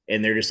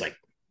 And they're just like,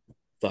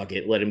 fuck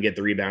it, let him get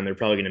the rebound. They're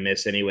probably going to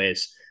miss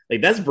anyways.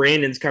 Like, that's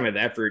Brandon's kind of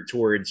effort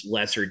towards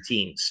lesser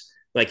teams.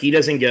 Like, he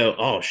doesn't go,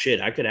 oh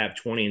shit, I could have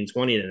 20 and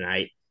 20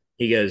 tonight.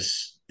 He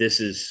goes, this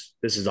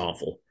is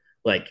awful.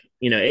 Like,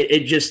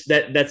 it just,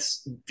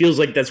 that's feels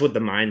like that's what the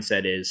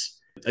mindset is.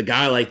 A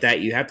guy like that,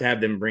 you have to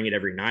have them bring it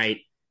every night.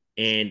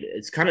 And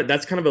that's kind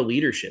of a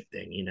leadership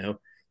thing.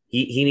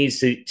 He needs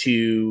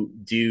to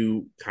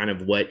do kind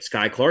of what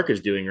Sky Clark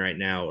is doing right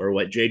now, or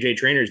what JJ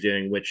Trainer is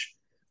doing, which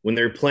when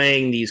they're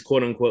playing these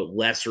quote unquote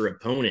lesser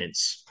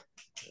opponents,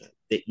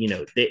 they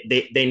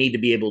need to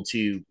be able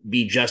to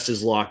be just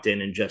as locked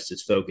in and just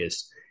as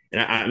focused.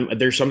 And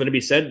there's something to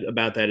be said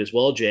about that as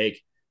well,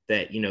 Jake,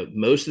 that,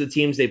 most of the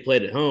teams they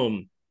played at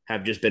home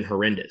have just been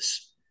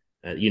horrendous.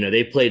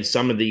 They played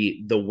some of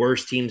the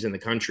worst teams in the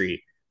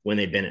country when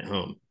they've been at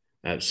home.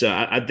 So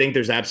I think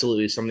there's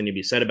absolutely something to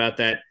be said about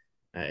that.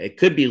 It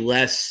could be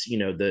less,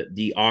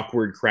 the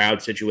awkward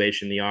crowd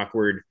situation, the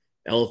awkward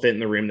elephant in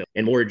the room,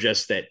 and more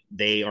just that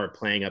they are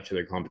playing up to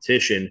their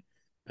competition.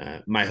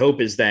 My hope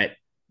is that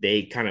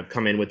they kind of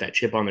come in with that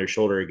chip on their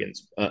shoulder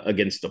against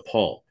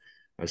DePaul.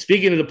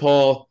 Speaking of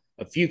DePaul,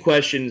 a few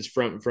questions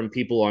from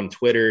people on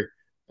Twitter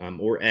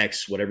or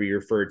X, whatever you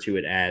refer to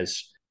it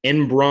as.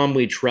 In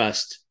Bromley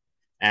Trust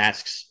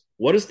asks,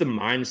 what is the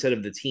mindset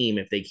of the team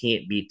if they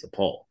can't beat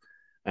DePaul?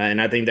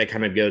 And I think that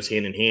kind of goes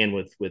hand in hand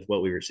with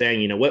what we were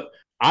saying.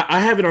 I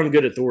have it on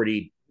good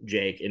authority,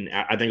 Jake, and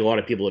I think a lot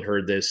of people had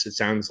heard this. It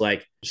sounds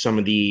like some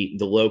of the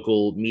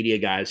local media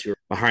guys who are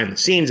behind the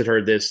scenes had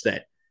heard this,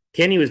 that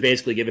Kenny was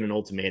basically given an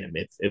ultimatum.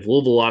 If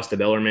Louisville lost to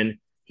Bellarmine,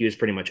 he was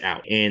pretty much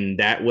out. And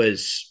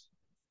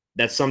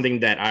that's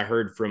something that I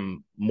heard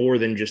from more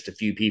than just a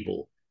few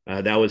people.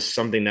 That was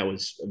something that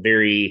was a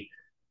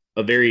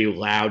very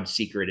loud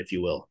secret, if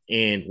you will.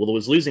 And Louisville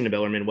was losing to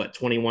Bellarmine,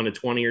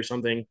 21-20 or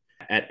something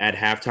at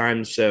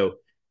halftime. So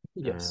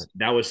yes,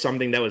 that was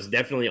something that was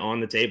definitely on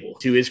the table.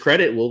 To his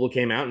credit, Louisville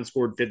came out and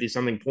scored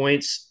 50-something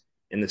points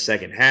in the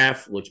second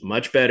half, looked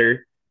much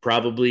better.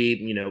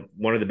 Probably,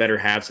 one of the better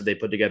halves that they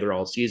put together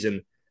all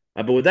season.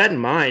 But with that in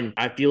mind,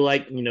 I feel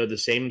like, the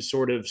same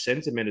sort of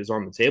sentiment is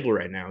on the table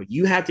right now.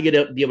 You have to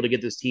be able to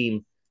get this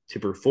team to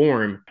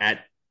perform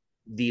at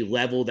the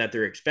level that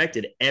they're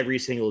expected every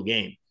single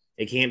game.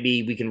 It can't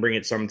be, we can bring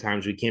it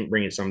sometimes, we can't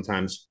bring it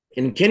sometimes.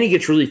 And Kenny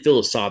gets really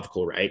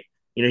philosophical, right?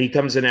 He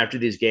comes in after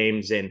these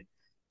games and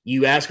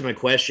you ask him a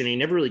question and he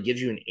never really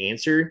gives you an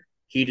answer.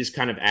 He just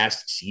kind of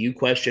asks you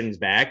questions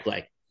back,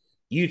 like,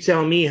 you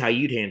tell me how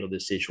you'd handle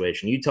this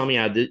situation. You tell me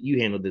how you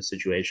handled this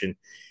situation.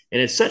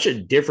 And it's such a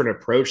different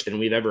approach than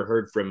we've ever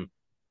heard from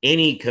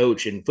any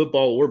coach in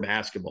football or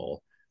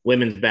basketball,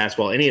 women's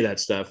basketball, any of that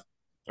stuff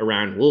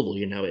around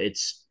Louisville.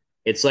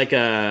 It's like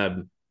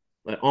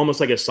almost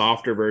like a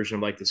softer version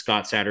of like the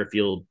Scott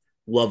Satterfield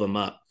love 'em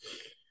up.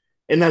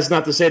 And that's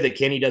not to say that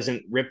Kenny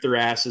doesn't rip their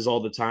asses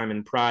all the time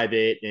in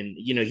private. And,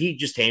 he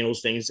just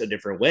handles things a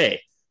different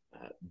way.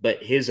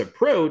 But his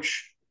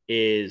approach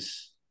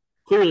is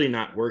clearly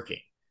not working.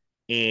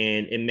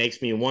 And it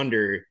makes me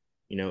wonder,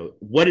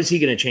 what is he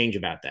going to change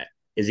about that?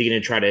 Is he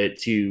going to try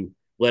to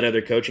let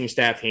other coaching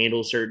staff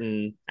handle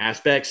certain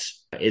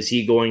aspects? Is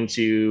he going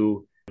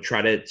to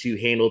try to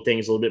handle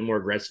things a little bit more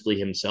aggressively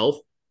himself?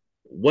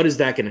 What is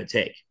that going to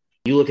take?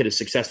 You look at a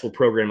successful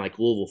program like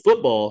Louisville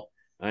football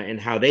and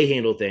how they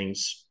handle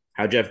things,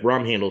 how Jeff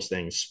Brum handles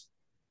things.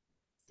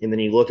 And then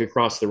you look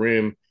across the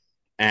room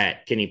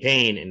at Kenny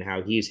Payne and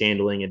how he's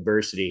handling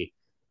adversity.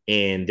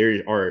 And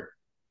there are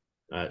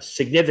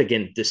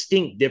significant,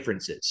 distinct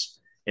differences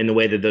in the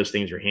way that those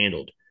things are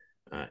handled.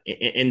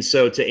 And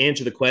so to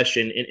answer the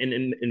question,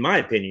 in my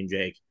opinion,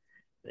 Jake,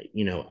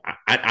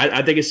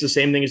 I think it's the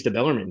same thing as the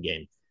Bellarmine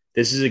game.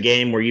 This is a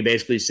game where you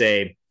basically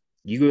say,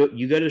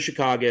 you go to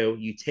Chicago,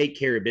 you take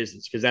care of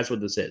business, because that's what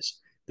this is.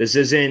 This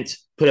isn't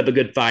put up a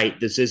good fight.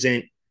 This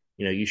isn't,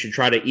 you should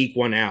try to eke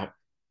one out.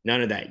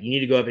 None of that. You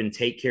need to go up and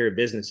take care of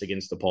business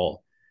against DePaul.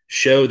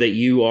 Show that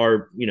you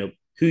are,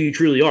 who you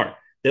truly are.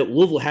 That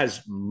Louisville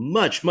has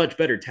much, much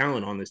better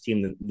talent on this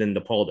team than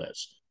DePaul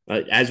does.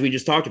 As we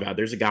just talked about,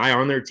 there's a guy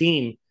on their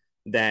team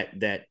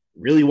that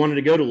really wanted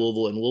to go to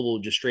Louisville, and Louisville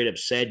just straight up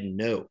said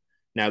no.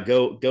 Now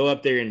go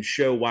up there and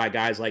show why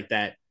guys like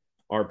that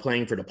are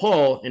playing for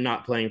DePaul and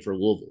not playing for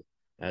Louisville.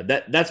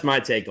 That's my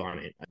take on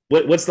it.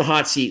 What's the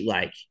hot seat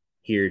like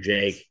here,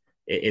 Jake,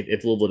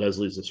 if Louisville does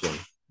lose this one?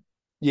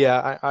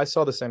 Yeah, I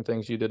saw the same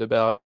things you did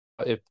about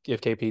if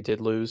KP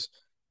did lose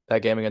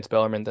that game against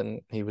Bellarmine,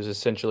 then he was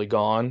essentially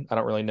gone. I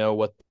don't really know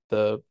what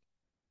the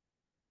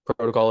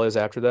protocol is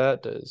after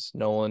that. Does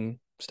Nolan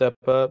step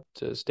up?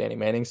 Does Danny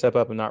Manning step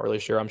up? I'm not really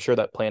sure. I'm sure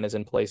that plan is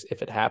in place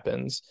if it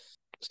happens.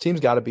 This team's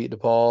got to beat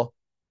DePaul.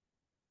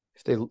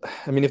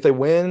 If they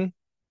win,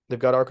 they've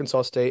got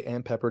Arkansas State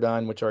and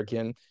Pepperdine, which are,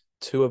 again,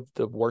 two of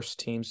the worst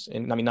teams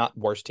not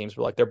worst teams,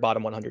 but like they're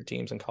bottom 100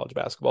 teams in college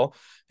basketball.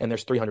 And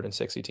there's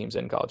 360 teams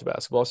in college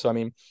basketball. So,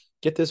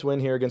 get this win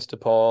here against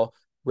DePaul,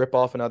 rip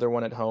off another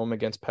one at home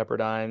against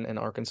Pepperdine and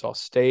Arkansas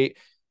State.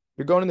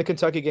 You're going in the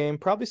Kentucky game,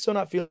 probably still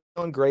not feeling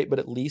great, but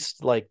at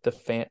least like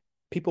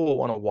people will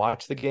want to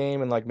watch the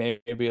game and like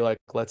maybe like,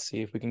 let's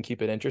see if we can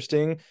keep it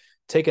interesting.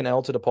 Take an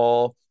L to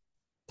DePaul,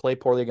 play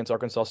poorly against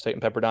Arkansas State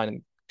and Pepperdine,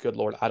 and good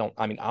Lord,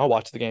 I'll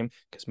watch the game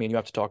because me and you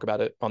have to talk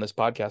about it on this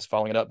podcast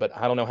following it up, but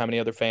I don't know how many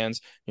other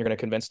fans you're going to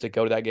convince to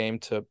go to that game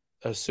to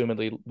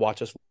assumedly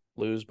watch us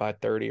lose by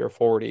 30 or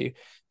 40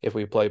 if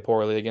we play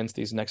poorly against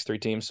these next three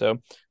teams. So I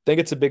think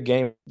it's a big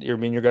game. You're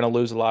going to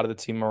lose a lot of the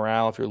team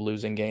morale if you're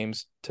losing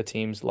games to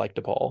teams like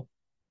DePaul.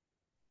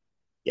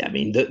 Yeah,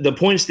 the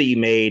points that you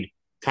made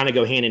kind of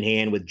go hand in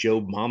hand with Joe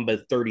Mamba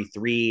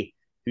 33,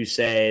 who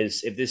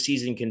says, if this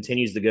season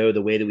continues to go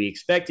the way that we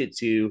expect it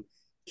to,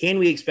 can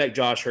we expect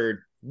Josh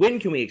Hurd? When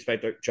can we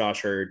expect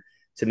Josh Hurd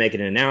to make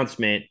an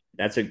announcement?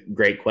 That's a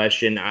great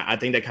question. I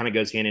think that kind of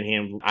goes hand in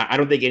hand. I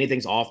don't think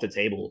anything's off the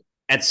table.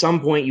 At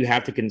some point, you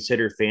have to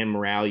consider fan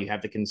morale. You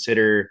have to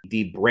consider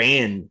the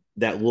brand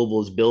that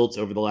Louisville has built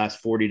over the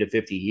last 40 to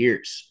 50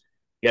 years.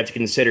 You have to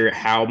consider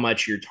how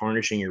much you're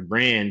tarnishing your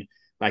brand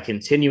by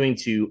continuing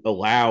to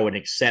allow and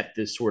accept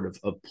this sort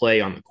of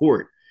play on the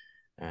court.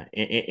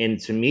 And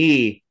to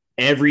me,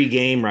 every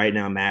game right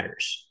now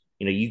matters.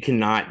 You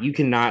cannot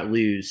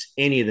lose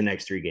any of the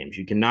next three games.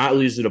 You cannot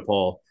lose to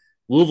DePaul.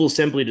 Louisville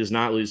simply does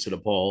not lose to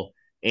DePaul,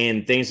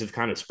 and things have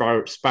kind of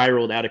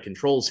spiraled out of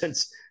control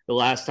since the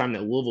last time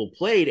that Louisville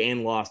played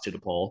and lost to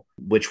DePaul,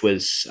 which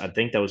was, I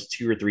think that was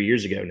 2 or 3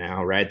 years ago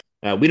now, right?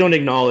 We don't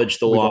acknowledge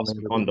the loss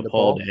on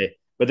DePaul Day,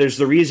 but there's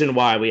the reason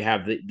why we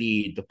have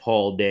the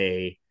DePaul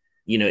Day.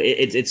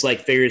 It's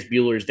like Ferris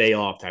Bueller's day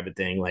off type of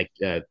thing, like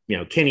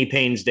Kenny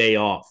Payne's day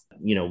off.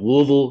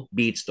 Louisville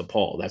beats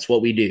DePaul. That's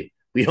what we do.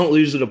 We don't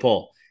lose to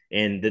DePaul.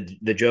 And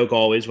the joke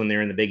always when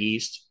they're in the Big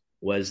East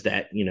was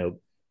that,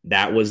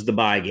 that was the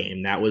bye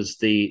game. That was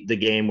the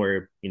game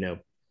where,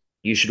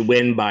 you should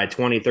win by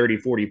 20, 30,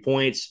 40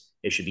 points.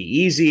 It should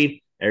be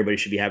easy. Everybody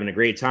should be having a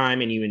great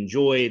time. And you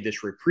enjoy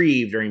this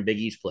reprieve during Big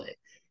East play.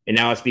 And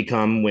now it's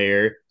become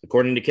where,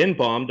 according to Ken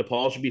Palm,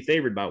 DePaul should be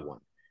favored by one,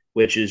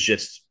 which is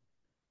just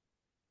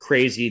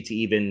crazy to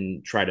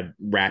even try to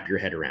wrap your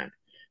head around.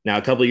 Now,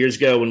 a couple of years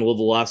ago when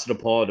Louisville lost to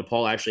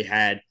DePaul actually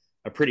had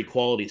a pretty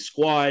quality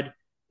squad.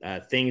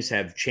 Things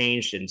have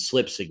changed and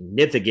slipped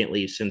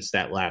significantly since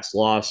that last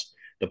loss.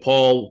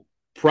 DePaul,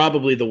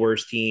 probably the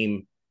worst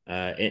team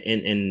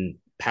in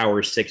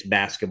Power 6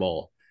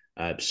 basketball.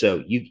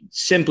 So you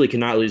simply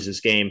cannot lose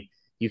this game.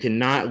 You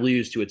cannot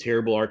lose to a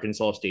terrible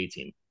Arkansas State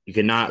team. You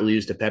cannot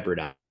lose to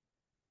Pepperdine.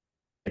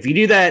 If you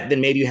do that,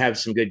 then maybe you have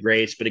some good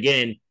grace. But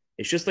again,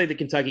 it's just like the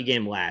Kentucky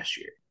game last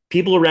year.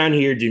 People around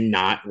here do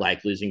not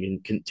like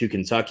losing to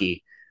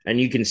Kentucky.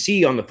 And you can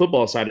see on the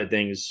football side of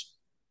things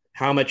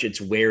how much it's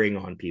wearing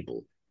on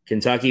people.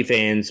 Kentucky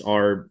fans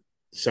are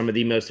some of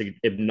the most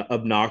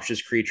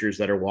obnoxious creatures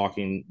that are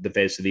walking the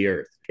face of the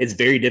earth. It's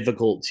very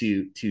difficult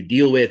to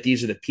deal with.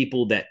 These are the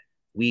people that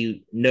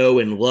we know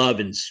and love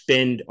and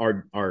spend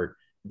our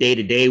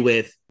day-to-day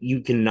with.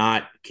 You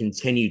cannot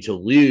continue to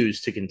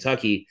lose to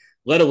Kentucky,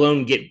 let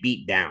alone get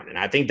beat down. And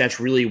I think that's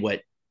really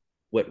what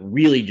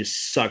really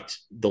just sucked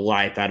the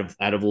life out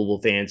of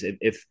Louisville fans.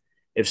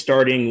 if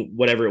starting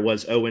whatever it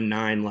was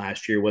 0-9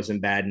 last year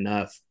wasn't bad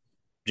enough,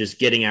 just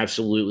getting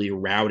absolutely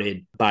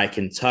routed by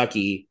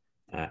Kentucky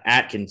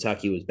at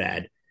Kentucky was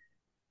bad.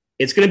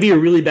 It's going to be a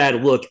really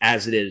bad look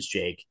as it is,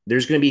 Jake.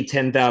 There's going to be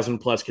 10,000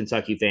 plus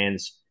Kentucky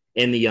fans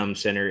in the Yum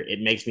Center.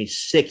 It makes me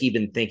sick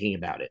even thinking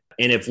about it.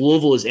 And if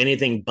Louisville is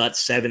anything but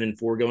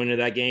 7-4 going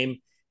into that game,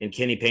 and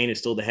Kenny Payne is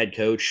still the head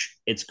coach,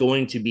 it's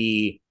going to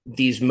be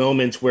these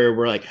moments where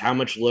we're like, how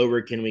much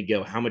lower can we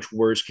go? How much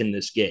worse can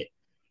this get?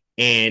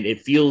 And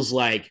it feels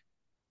like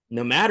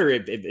no matter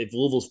if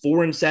Louisville's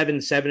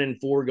 4-7,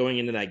 7-4 going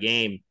into that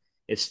game,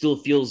 it still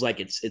feels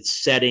like it's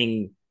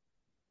setting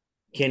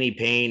Kenny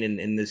Payne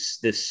and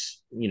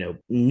this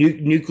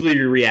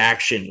nuclear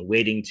reaction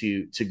waiting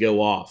to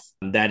go off.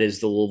 That is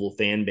the Louisville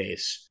fan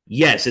base.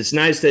 Yes, it's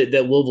nice that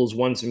Louisville's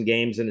won some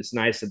games, and it's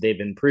nice that they've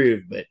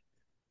improved, but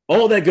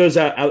all that goes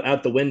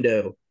out the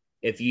window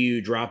if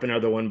you drop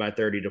another one by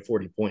 30 to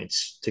 40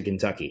 points to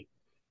Kentucky,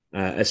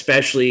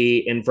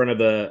 especially in front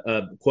of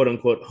a quote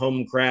unquote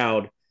home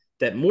crowd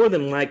that more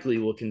than likely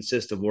will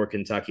consist of more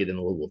Kentucky than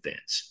Louisville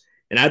fans.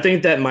 And I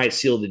think that might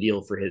seal the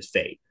deal for his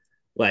fate.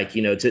 Like,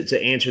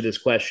 to answer this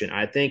question,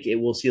 I think it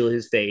will seal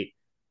his fate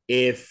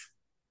if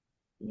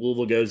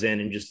Louisville goes in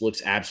and just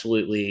looks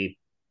absolutely,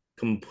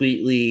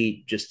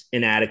 completely just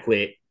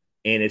inadequate,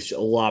 and it's a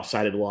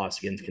lopsided loss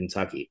against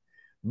Kentucky.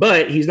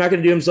 But he's not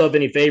going to do himself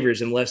any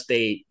favors unless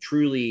they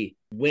truly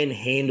win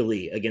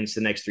handily against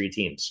the next three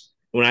teams.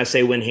 When I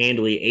say win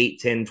handily, 8,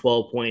 10,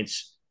 12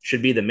 points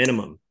should be the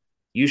minimum.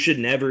 You should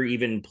never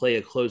even play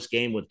a close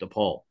game with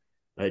DePaul,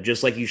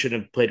 just like you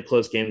shouldn't have played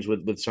close games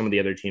with some of the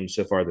other teams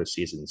so far this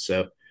season.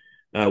 So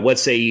what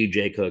say you,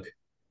 Jay Cook?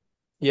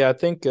 Yeah, I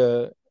think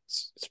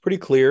it's pretty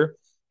clear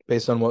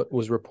based on what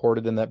was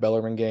reported in that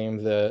Bellarmine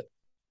game that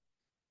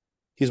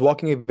he's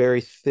walking a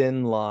very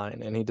thin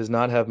line, and he does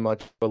not have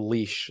much of a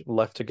leash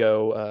left to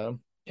go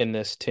in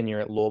this tenure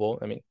at Louisville.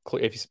 I mean,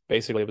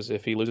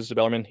 if he loses to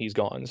Bellarmine, he's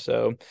gone.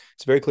 So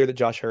it's very clear that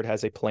Josh Hurd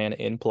has a plan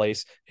in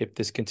place if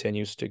this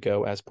continues to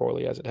go as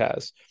poorly as it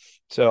has.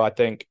 So I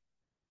think,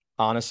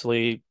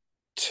 honestly,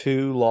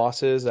 2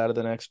 losses out of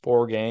the next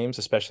 4 games,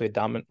 especially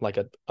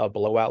a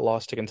blowout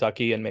loss to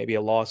Kentucky and maybe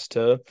a loss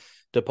to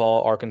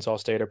DePaul, Arkansas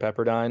State, or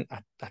Pepperdine,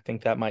 I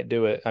think that might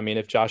do it. I mean,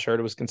 if Josh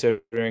Hurd was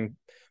considering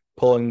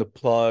pulling the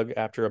plug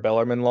after a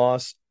Bellarmine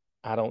loss,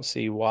 I don't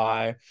see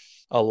why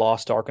a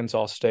loss to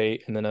Arkansas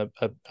State and then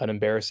an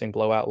embarrassing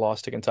blowout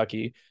loss to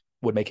Kentucky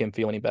would make him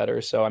feel any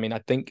better. So, I mean,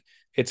 I think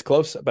it's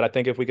close, but I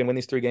think if we can win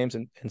these 3 games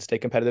and stay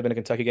competitive in a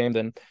Kentucky game,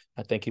 then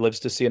I think he lives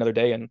to see another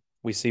day, and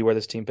we see where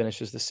this team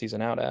finishes this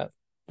season out at.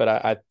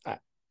 But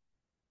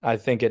I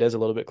think it is a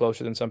little bit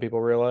closer than some people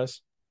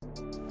realize.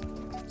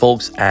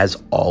 Folks,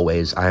 as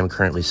always, I am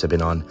currently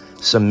sipping on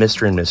some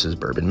Mr. and Mrs.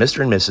 Bourbon.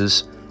 Mr. and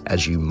Mrs.,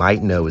 as you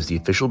might know, is the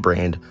official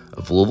brand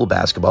of Louisville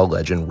basketball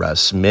legend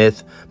Russ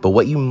Smith. But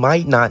what you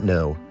might not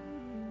know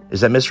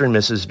is that Mr. and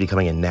Mrs. is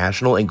becoming a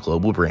national and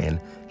global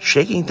brand,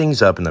 shaking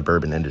things up in the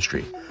bourbon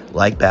industry.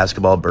 Like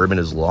basketball, bourbon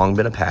has long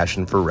been a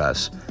passion for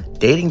Russ.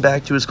 Dating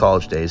back to his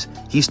college days,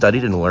 he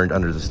studied and learned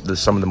under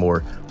some of the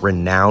more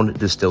renowned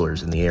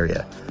distillers in the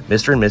area.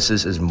 Mr. and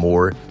Mrs. is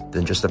more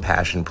than just a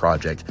passion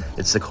project.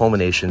 It's the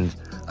culmination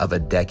of a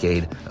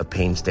decade of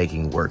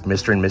painstaking work.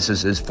 Mr. and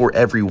Mrs. is for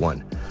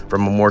everyone,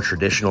 from a more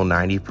traditional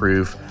 90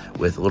 proof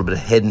with a little bit of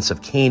hints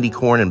of candy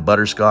corn and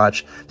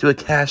butterscotch to a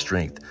cask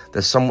strength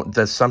that's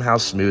somehow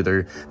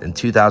smoother than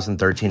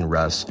 2013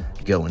 Russ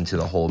going to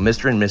the hole.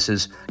 Mr. and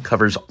Mrs.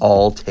 covers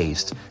all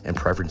tastes and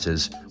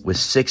preferences with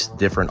 6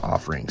 different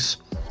offerings.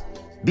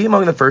 Be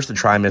among the first to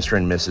try Mr.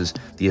 and Mrs.,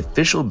 the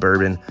official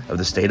bourbon of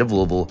the state of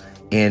Louisville,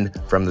 in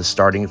from the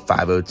Starting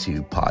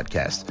 502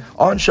 podcast.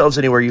 On shelves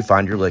anywhere you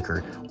find your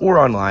liquor, or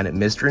online at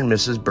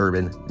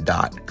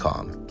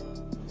mrandmrsbourbon.com.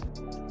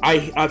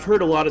 I've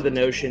heard a lot of the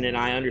notion, and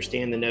I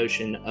understand the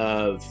notion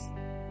of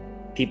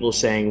people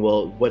saying,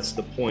 well, what's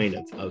the point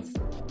of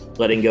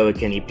letting go of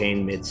Kenny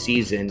Payne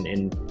mid-season?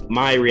 And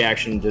my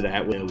reaction to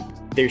that,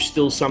 there's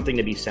still something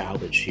to be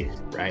salvaged here,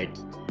 right?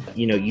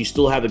 You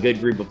still have a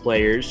good group of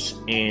players,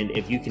 and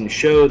if you can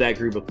show that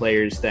group of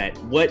players that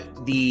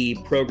what the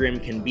program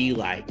can be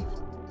like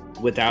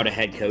without a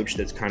head coach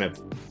that's kind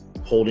of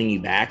holding you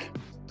back,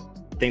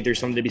 I think there's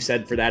something to be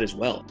said for that as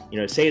well.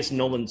 Say it's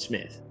Nolan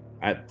Smith.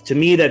 To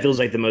me, that feels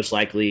like the most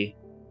likely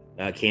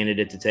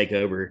candidate to take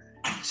over.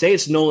 Say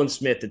it's Nolan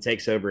Smith that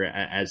takes over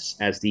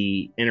as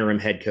the interim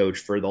head coach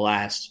for the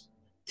last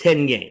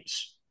 10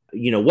 games.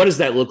 What does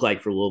that look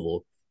like for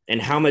Louisville?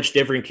 And how much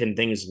different can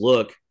things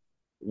look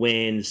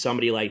when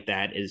somebody like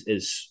that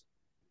is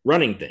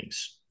running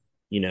things?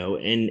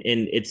 And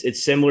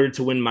it's similar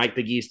to when Mike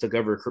Pegues took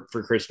over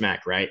for Chris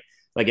Mack, right?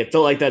 Like, it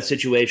felt like that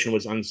situation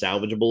was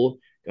unsalvageable.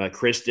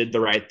 Chris did the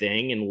right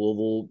thing, and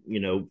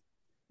Louisville,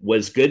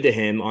 was good to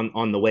him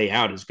on the way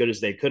out, as good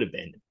as they could have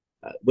been.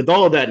 With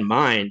all of that in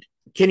mind,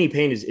 Kenny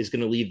Payne is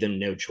going to leave them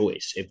no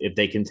choice if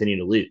they continue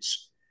to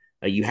lose.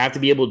 You have to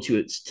be able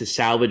to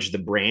salvage the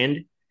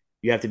brand.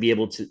 You have to be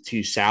able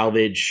to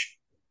salvage,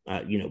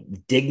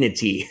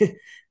 dignity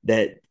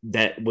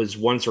that was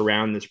once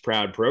around this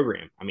proud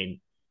program. I mean,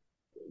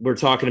 we're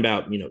talking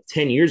about,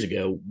 10 years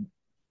ago,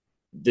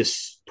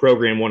 this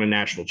program won a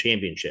national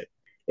championship.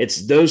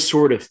 It's those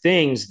sort of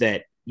things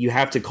that you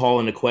have to call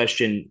into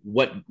question.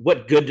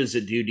 What good does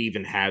it do to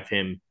even have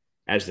him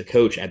as the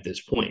coach at this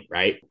point,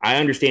 right? I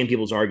understand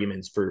people's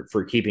arguments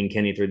for keeping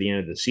Kenny through the end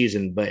of the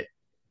season, but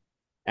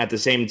at the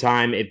same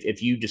time,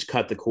 if you just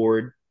cut the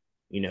cord,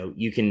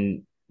 you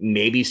can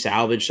maybe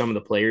salvage some of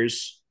the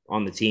players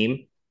on the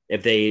team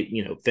if they,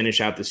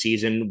 finish out the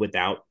season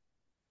without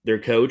their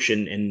coach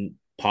and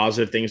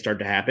positive things start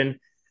to happen.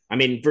 I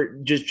mean, for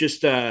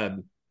just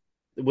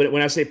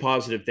when I say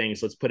positive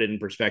things, let's put it in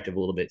perspective a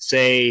little bit.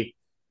 Say,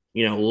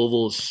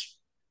 Louisville's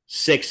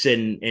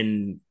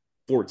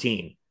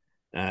 6-14,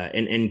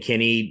 and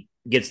Kenny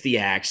gets the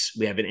axe.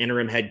 We have an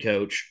interim head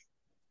coach.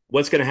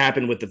 What's going to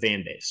happen with the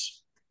fan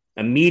base?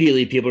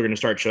 Immediately, people are going to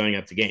start showing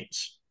up to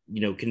games.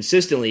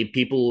 Consistently,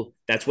 people.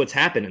 That's what's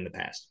happened in the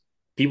past.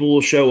 People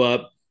will show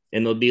up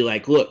and they'll be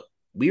like, "Look,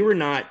 we were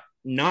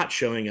not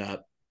showing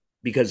up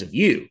because of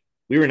you.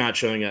 We were not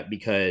showing up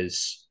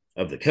because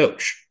of the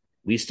coach.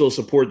 We still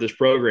support this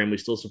program. We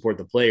still support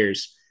the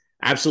players."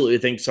 Absolutely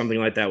think something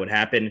like that would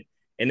happen.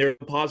 And there's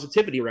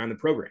positivity around the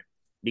program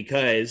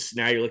because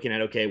now you're looking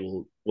at, okay,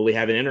 well, will we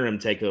have an interim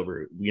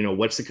takeover?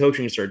 What's the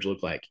coaching search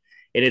look like?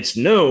 And it's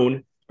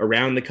known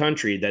around the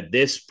country that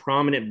this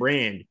prominent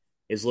brand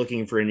is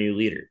looking for a new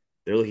leader.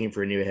 They're looking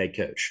for a new head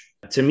coach.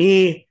 To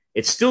me,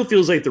 it still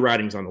feels like the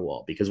writing's on the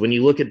wall because when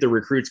you look at the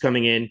recruits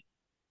coming in,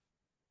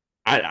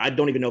 I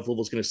don't even know if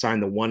Louisville's going to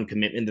sign the one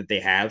commitment that they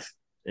have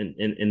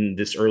in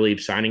this early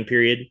signing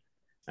period.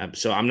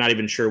 So I'm not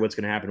even sure what's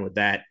going to happen with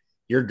that.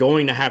 You're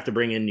going to have to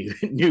bring in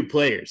new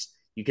players.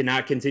 You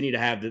cannot continue to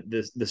have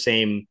the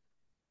same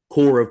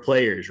core of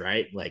players,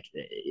 right? Like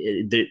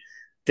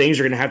things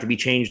are going to have to be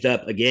changed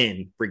up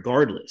again,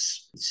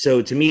 regardless.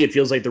 So to me, it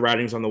feels like the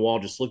writing's on the wall.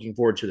 Just looking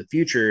forward to the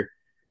future.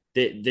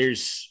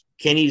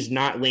 Kenny's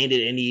not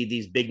landed any of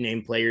these big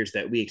name players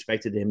that we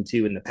expected him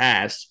to in the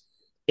past,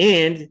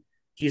 and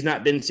he's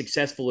not been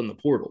successful in the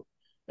portal.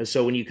 And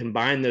so when you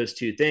combine those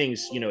two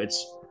things,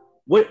 it's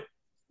what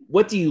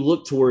do you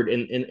look toward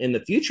in the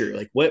future?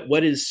 Like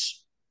what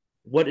is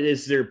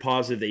there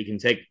positive that you can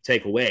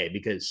take away?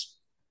 Because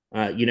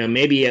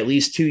maybe at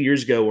least 2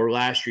 years ago or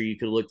last year, you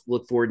could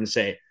look forward and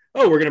say,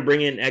 oh, we're going to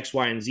bring in X,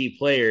 Y, and Z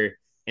player,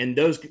 and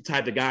those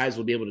type of guys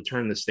will be able to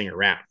turn this thing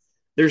around.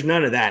 There's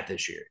none of that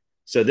this year.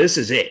 So this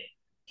is it.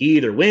 He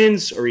either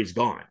wins or he's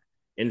gone.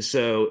 And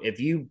so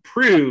if you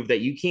prove that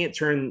you can't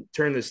turn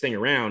this thing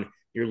around,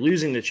 you're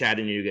losing to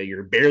Chattanooga.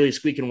 You're barely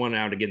squeaking one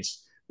out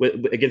against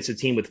a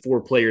team with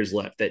 4 players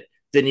left that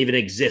didn't even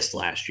exist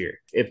last year.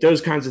 If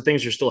those kinds of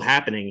things are still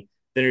happening,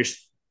 then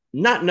there's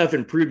not enough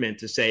improvement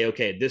to say,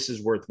 okay, this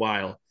is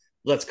worthwhile.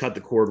 Let's cut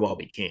the cord while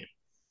we can.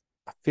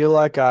 I feel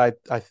like I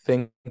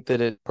think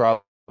that it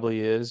probably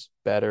is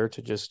better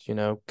to just,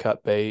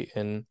 cut bait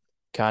and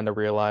kind of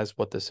realize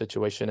what the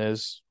situation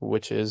is,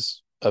 which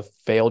is a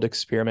failed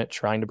experiment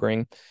trying to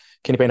bring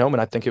Kenny Payne home.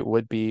 And I think it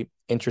would be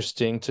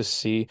interesting to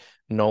see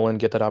Nolan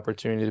get that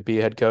opportunity to be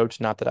a head coach.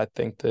 Not that I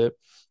think that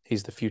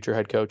he's the future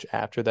head coach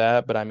after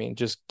that, but I mean,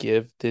 just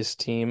give this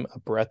team a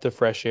breath of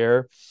fresh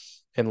air.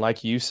 And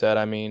like you said,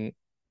 I mean,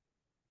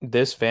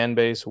 this fan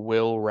base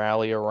will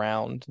rally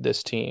around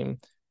this team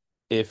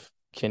if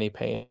Kenny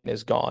Payne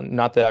is gone.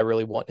 Not that I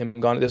really want him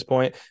gone at this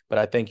point, but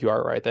I think you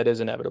are right. That is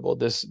inevitable.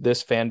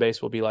 This fan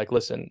base will be like,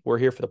 listen, we're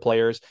here for the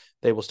players.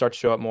 They will start to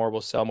show up more. We'll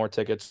sell more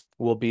tickets.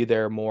 We'll be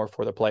there more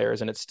for the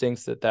players. And it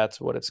stinks that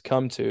that's what it's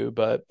come to,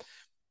 but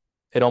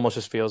it almost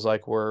just feels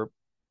like we're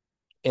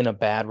in a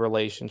bad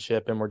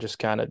relationship and we're just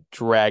kind of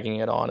dragging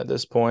it on at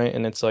this point.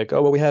 And it's like,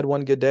 oh, well, we had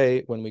one good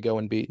day when we go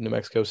and beat New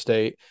Mexico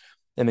State.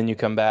 And then you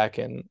come back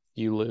and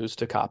you lose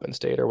to Coppin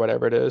State or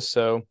whatever it is.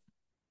 So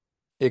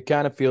it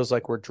kind of feels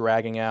like we're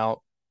dragging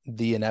out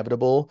the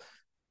inevitable.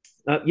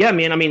 Yeah,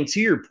 man. I mean, to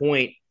your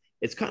point,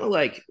 it's kind of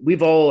like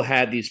we've all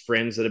had these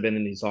friends that have been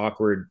in these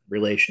awkward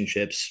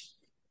relationships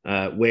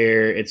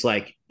where it's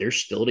like they're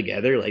still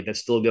together, like that's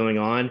still going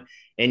on.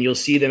 And you'll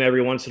see them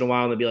every once in a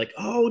while and they'll be like,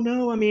 oh,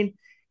 no, I mean,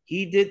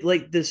 he did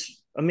like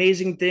this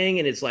amazing thing.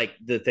 And it's like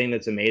the thing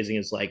that's amazing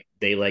is like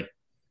they like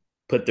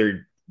put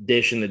their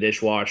dish in the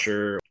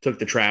dishwasher, took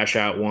the trash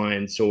out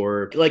once,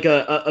 or like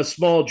a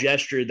small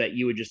gesture that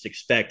you would just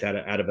expect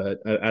out of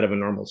a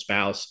normal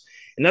spouse.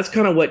 And that's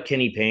kind of what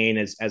Kenny Payne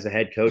as a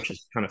head coach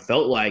has kind of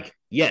felt like.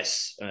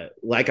 Yes,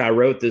 like I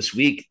wrote this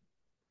week,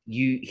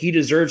 he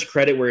deserves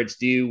credit where it's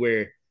due,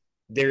 where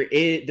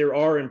there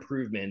are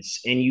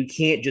improvements, and you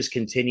can't just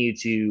continue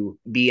to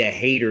be a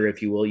hater,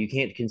 if you will. You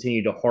can't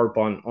continue to harp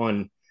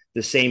on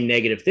the same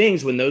negative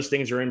things when those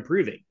things are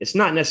improving. It's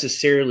not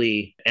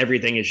necessarily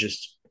everything is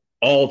just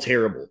all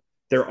terrible.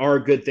 There are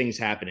good things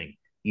happening.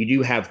 You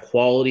do have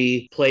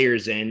quality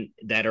players in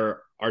that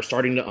are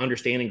starting to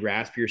understand and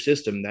grasp your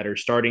system, that are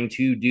starting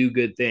to do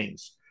good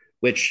things,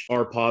 which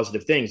are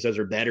positive things. Those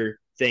are better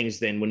things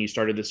than when you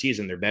started the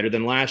season. They're better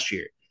than last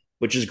year,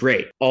 which is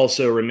great.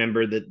 Also,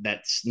 remember that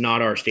that's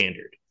not our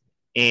standard.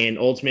 And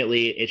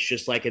ultimately, it's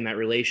just like in that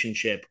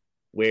relationship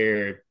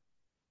where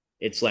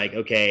it's like,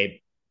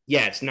 okay,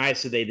 yeah, it's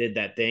nice that they did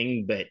that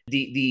thing, but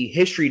the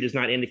history does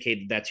not indicate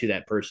that that's who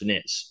that person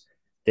is.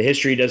 The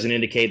history doesn't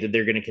indicate that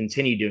they're going to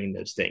continue doing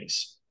those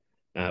things.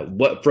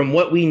 From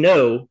what we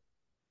know,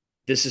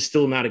 this is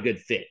still not a good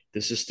fit.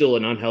 This is still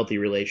an unhealthy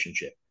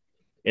relationship.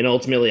 And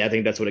ultimately, I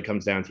think that's what it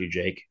comes down to,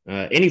 Jake.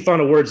 Any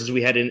final words as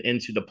we head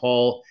into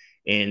DePaul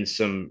and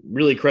some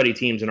really cruddy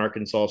teams in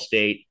Arkansas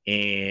State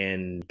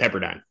and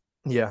Pepperdine?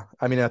 Yeah,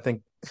 I mean, I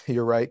think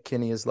you're right.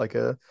 Kenny is like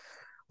a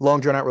long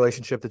drawn out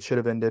relationship that should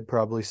have ended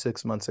probably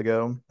 6 months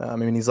ago. I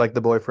mean, he's like the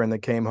boyfriend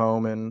that came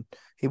home and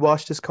he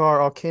washed his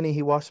car. Oh, Kenny,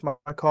 he washed my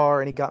car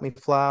and he got me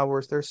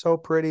flowers. They're so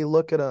pretty.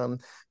 Look at them.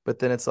 But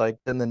then it's like,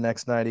 then the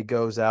next night he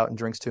goes out and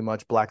drinks too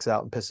much, blacks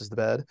out and pisses the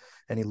bed,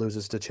 and he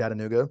loses to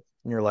Chattanooga.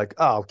 And you're like,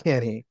 oh,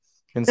 Kenny.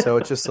 And so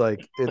it's just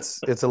like,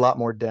 it's a lot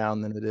more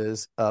down than it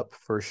is up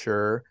for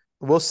sure.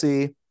 We'll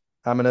see.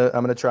 I'm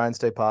gonna try and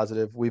stay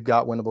positive. We've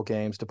got winnable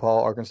games: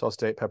 DePaul, Arkansas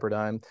State,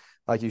 Pepperdine.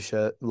 Like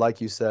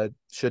you said,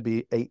 should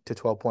be 8 to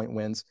 12 point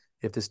wins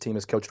if this team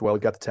is coached well.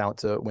 We've got the talent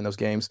to win those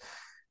games.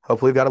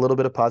 Hopefully, we've got a little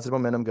bit of positive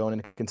momentum going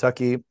into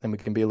Kentucky, and we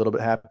can be a little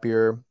bit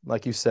happier.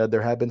 Like you said,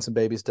 there have been some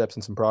baby steps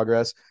and some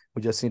progress.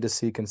 We just need to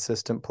see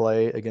consistent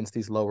play against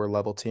these lower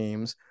level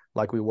teams,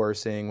 like we are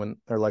seeing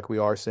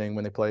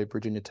when they play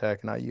Virginia Tech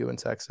and IU in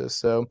Texas.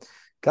 So,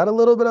 got a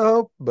little bit of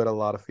hope, but a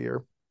lot of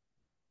fear.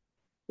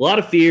 A lot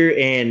of fear,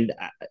 and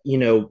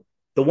the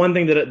one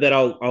thing that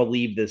I'll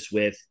leave this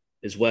with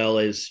as well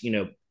is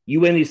you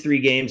win these 3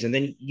 games, and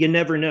then you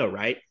never know,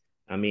 right?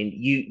 I mean,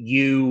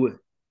 you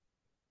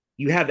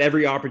have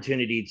every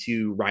opportunity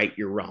to right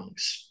your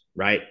wrongs,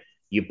 right?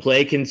 You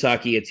play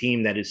Kentucky, a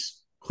team that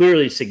is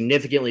clearly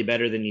significantly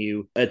better than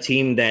you, a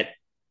team that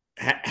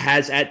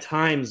has at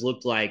times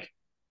looked like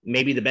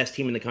maybe the best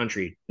team in the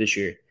country this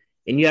year,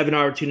 and you have an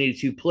opportunity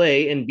to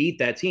play and beat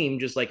that team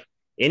just like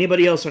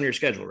anybody else on your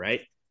schedule,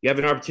 right? You have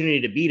an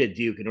opportunity to beat a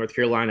Duke, a North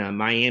Carolina, a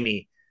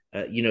Miami,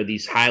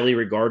 these highly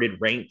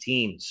regarded ranked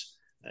teams.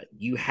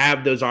 You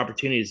have those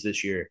opportunities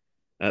this year,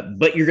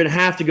 but you're going to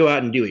have to go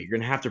out and do it. You're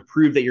going to have to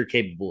prove that you're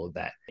capable of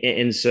that.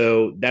 And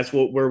so that's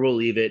where we'll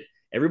leave it.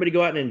 Everybody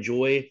go out and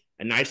enjoy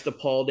a nice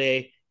DePaul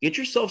day. Get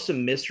yourself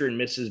some Mr. and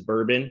Mrs.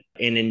 Bourbon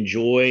and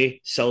enjoy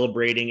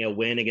celebrating a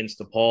win against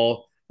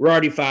DePaul. We're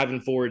already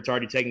 5-4. It's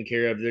already taken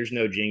care of. There's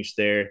no jinx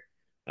there.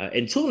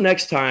 Until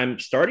next time,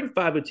 Starting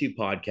 502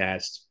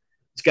 podcast.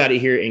 Scotty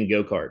here in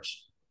Go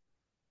Cards.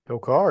 Go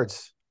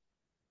Cards.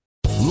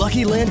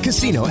 Lucky Land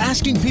Casino,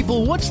 asking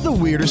people, what's the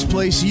weirdest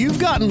place you've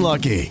gotten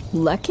lucky?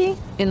 Lucky?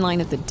 In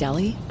line at the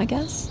deli, I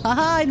guess?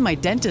 Aha, in my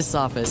dentist's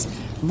office.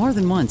 More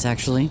than once,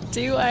 actually.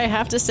 Do I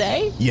have to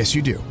say? Yes,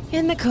 you do.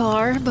 In the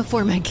car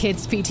before my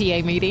kids'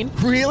 PTA meeting.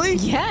 Really?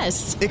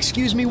 Yes.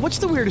 Excuse me, what's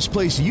the weirdest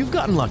place you've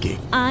gotten lucky?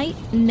 I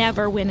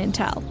never win and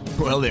tell.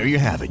 Well, there you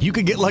have it. You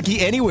can get lucky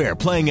anywhere,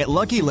 playing at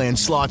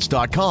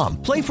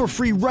LuckyLandSlots.com. Play for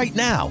free right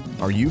now.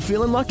 Are you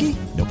feeling lucky?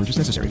 No purchase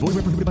necessary. Void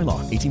where prohibited by law.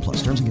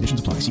 18+. Terms and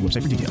conditions apply. See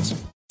website for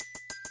details.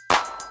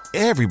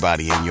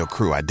 Everybody in your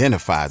crew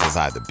identifies as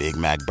either Big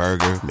Mac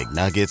Burger,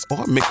 McNuggets,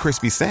 or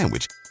McCrispy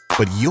Sandwich.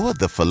 But you're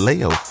the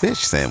Filet-O-Fish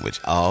Sandwich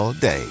all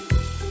day.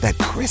 That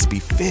crispy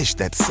fish,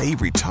 that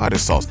savory tartar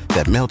sauce,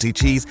 that melty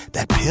cheese,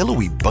 that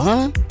pillowy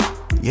bun.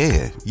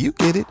 Yeah, you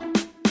get it.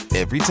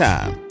 Every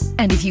time.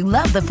 And if you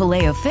love the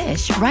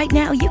Filet-O-Fish, right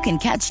now you can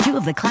catch 2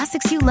 of the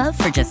classics you love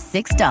for just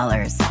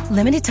 $6.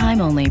 Limited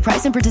time only.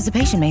 Price and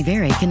participation may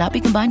vary. Cannot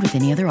be combined with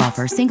any other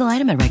offer. Single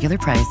item at regular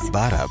price.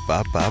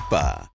 Ba-da-ba-ba-ba.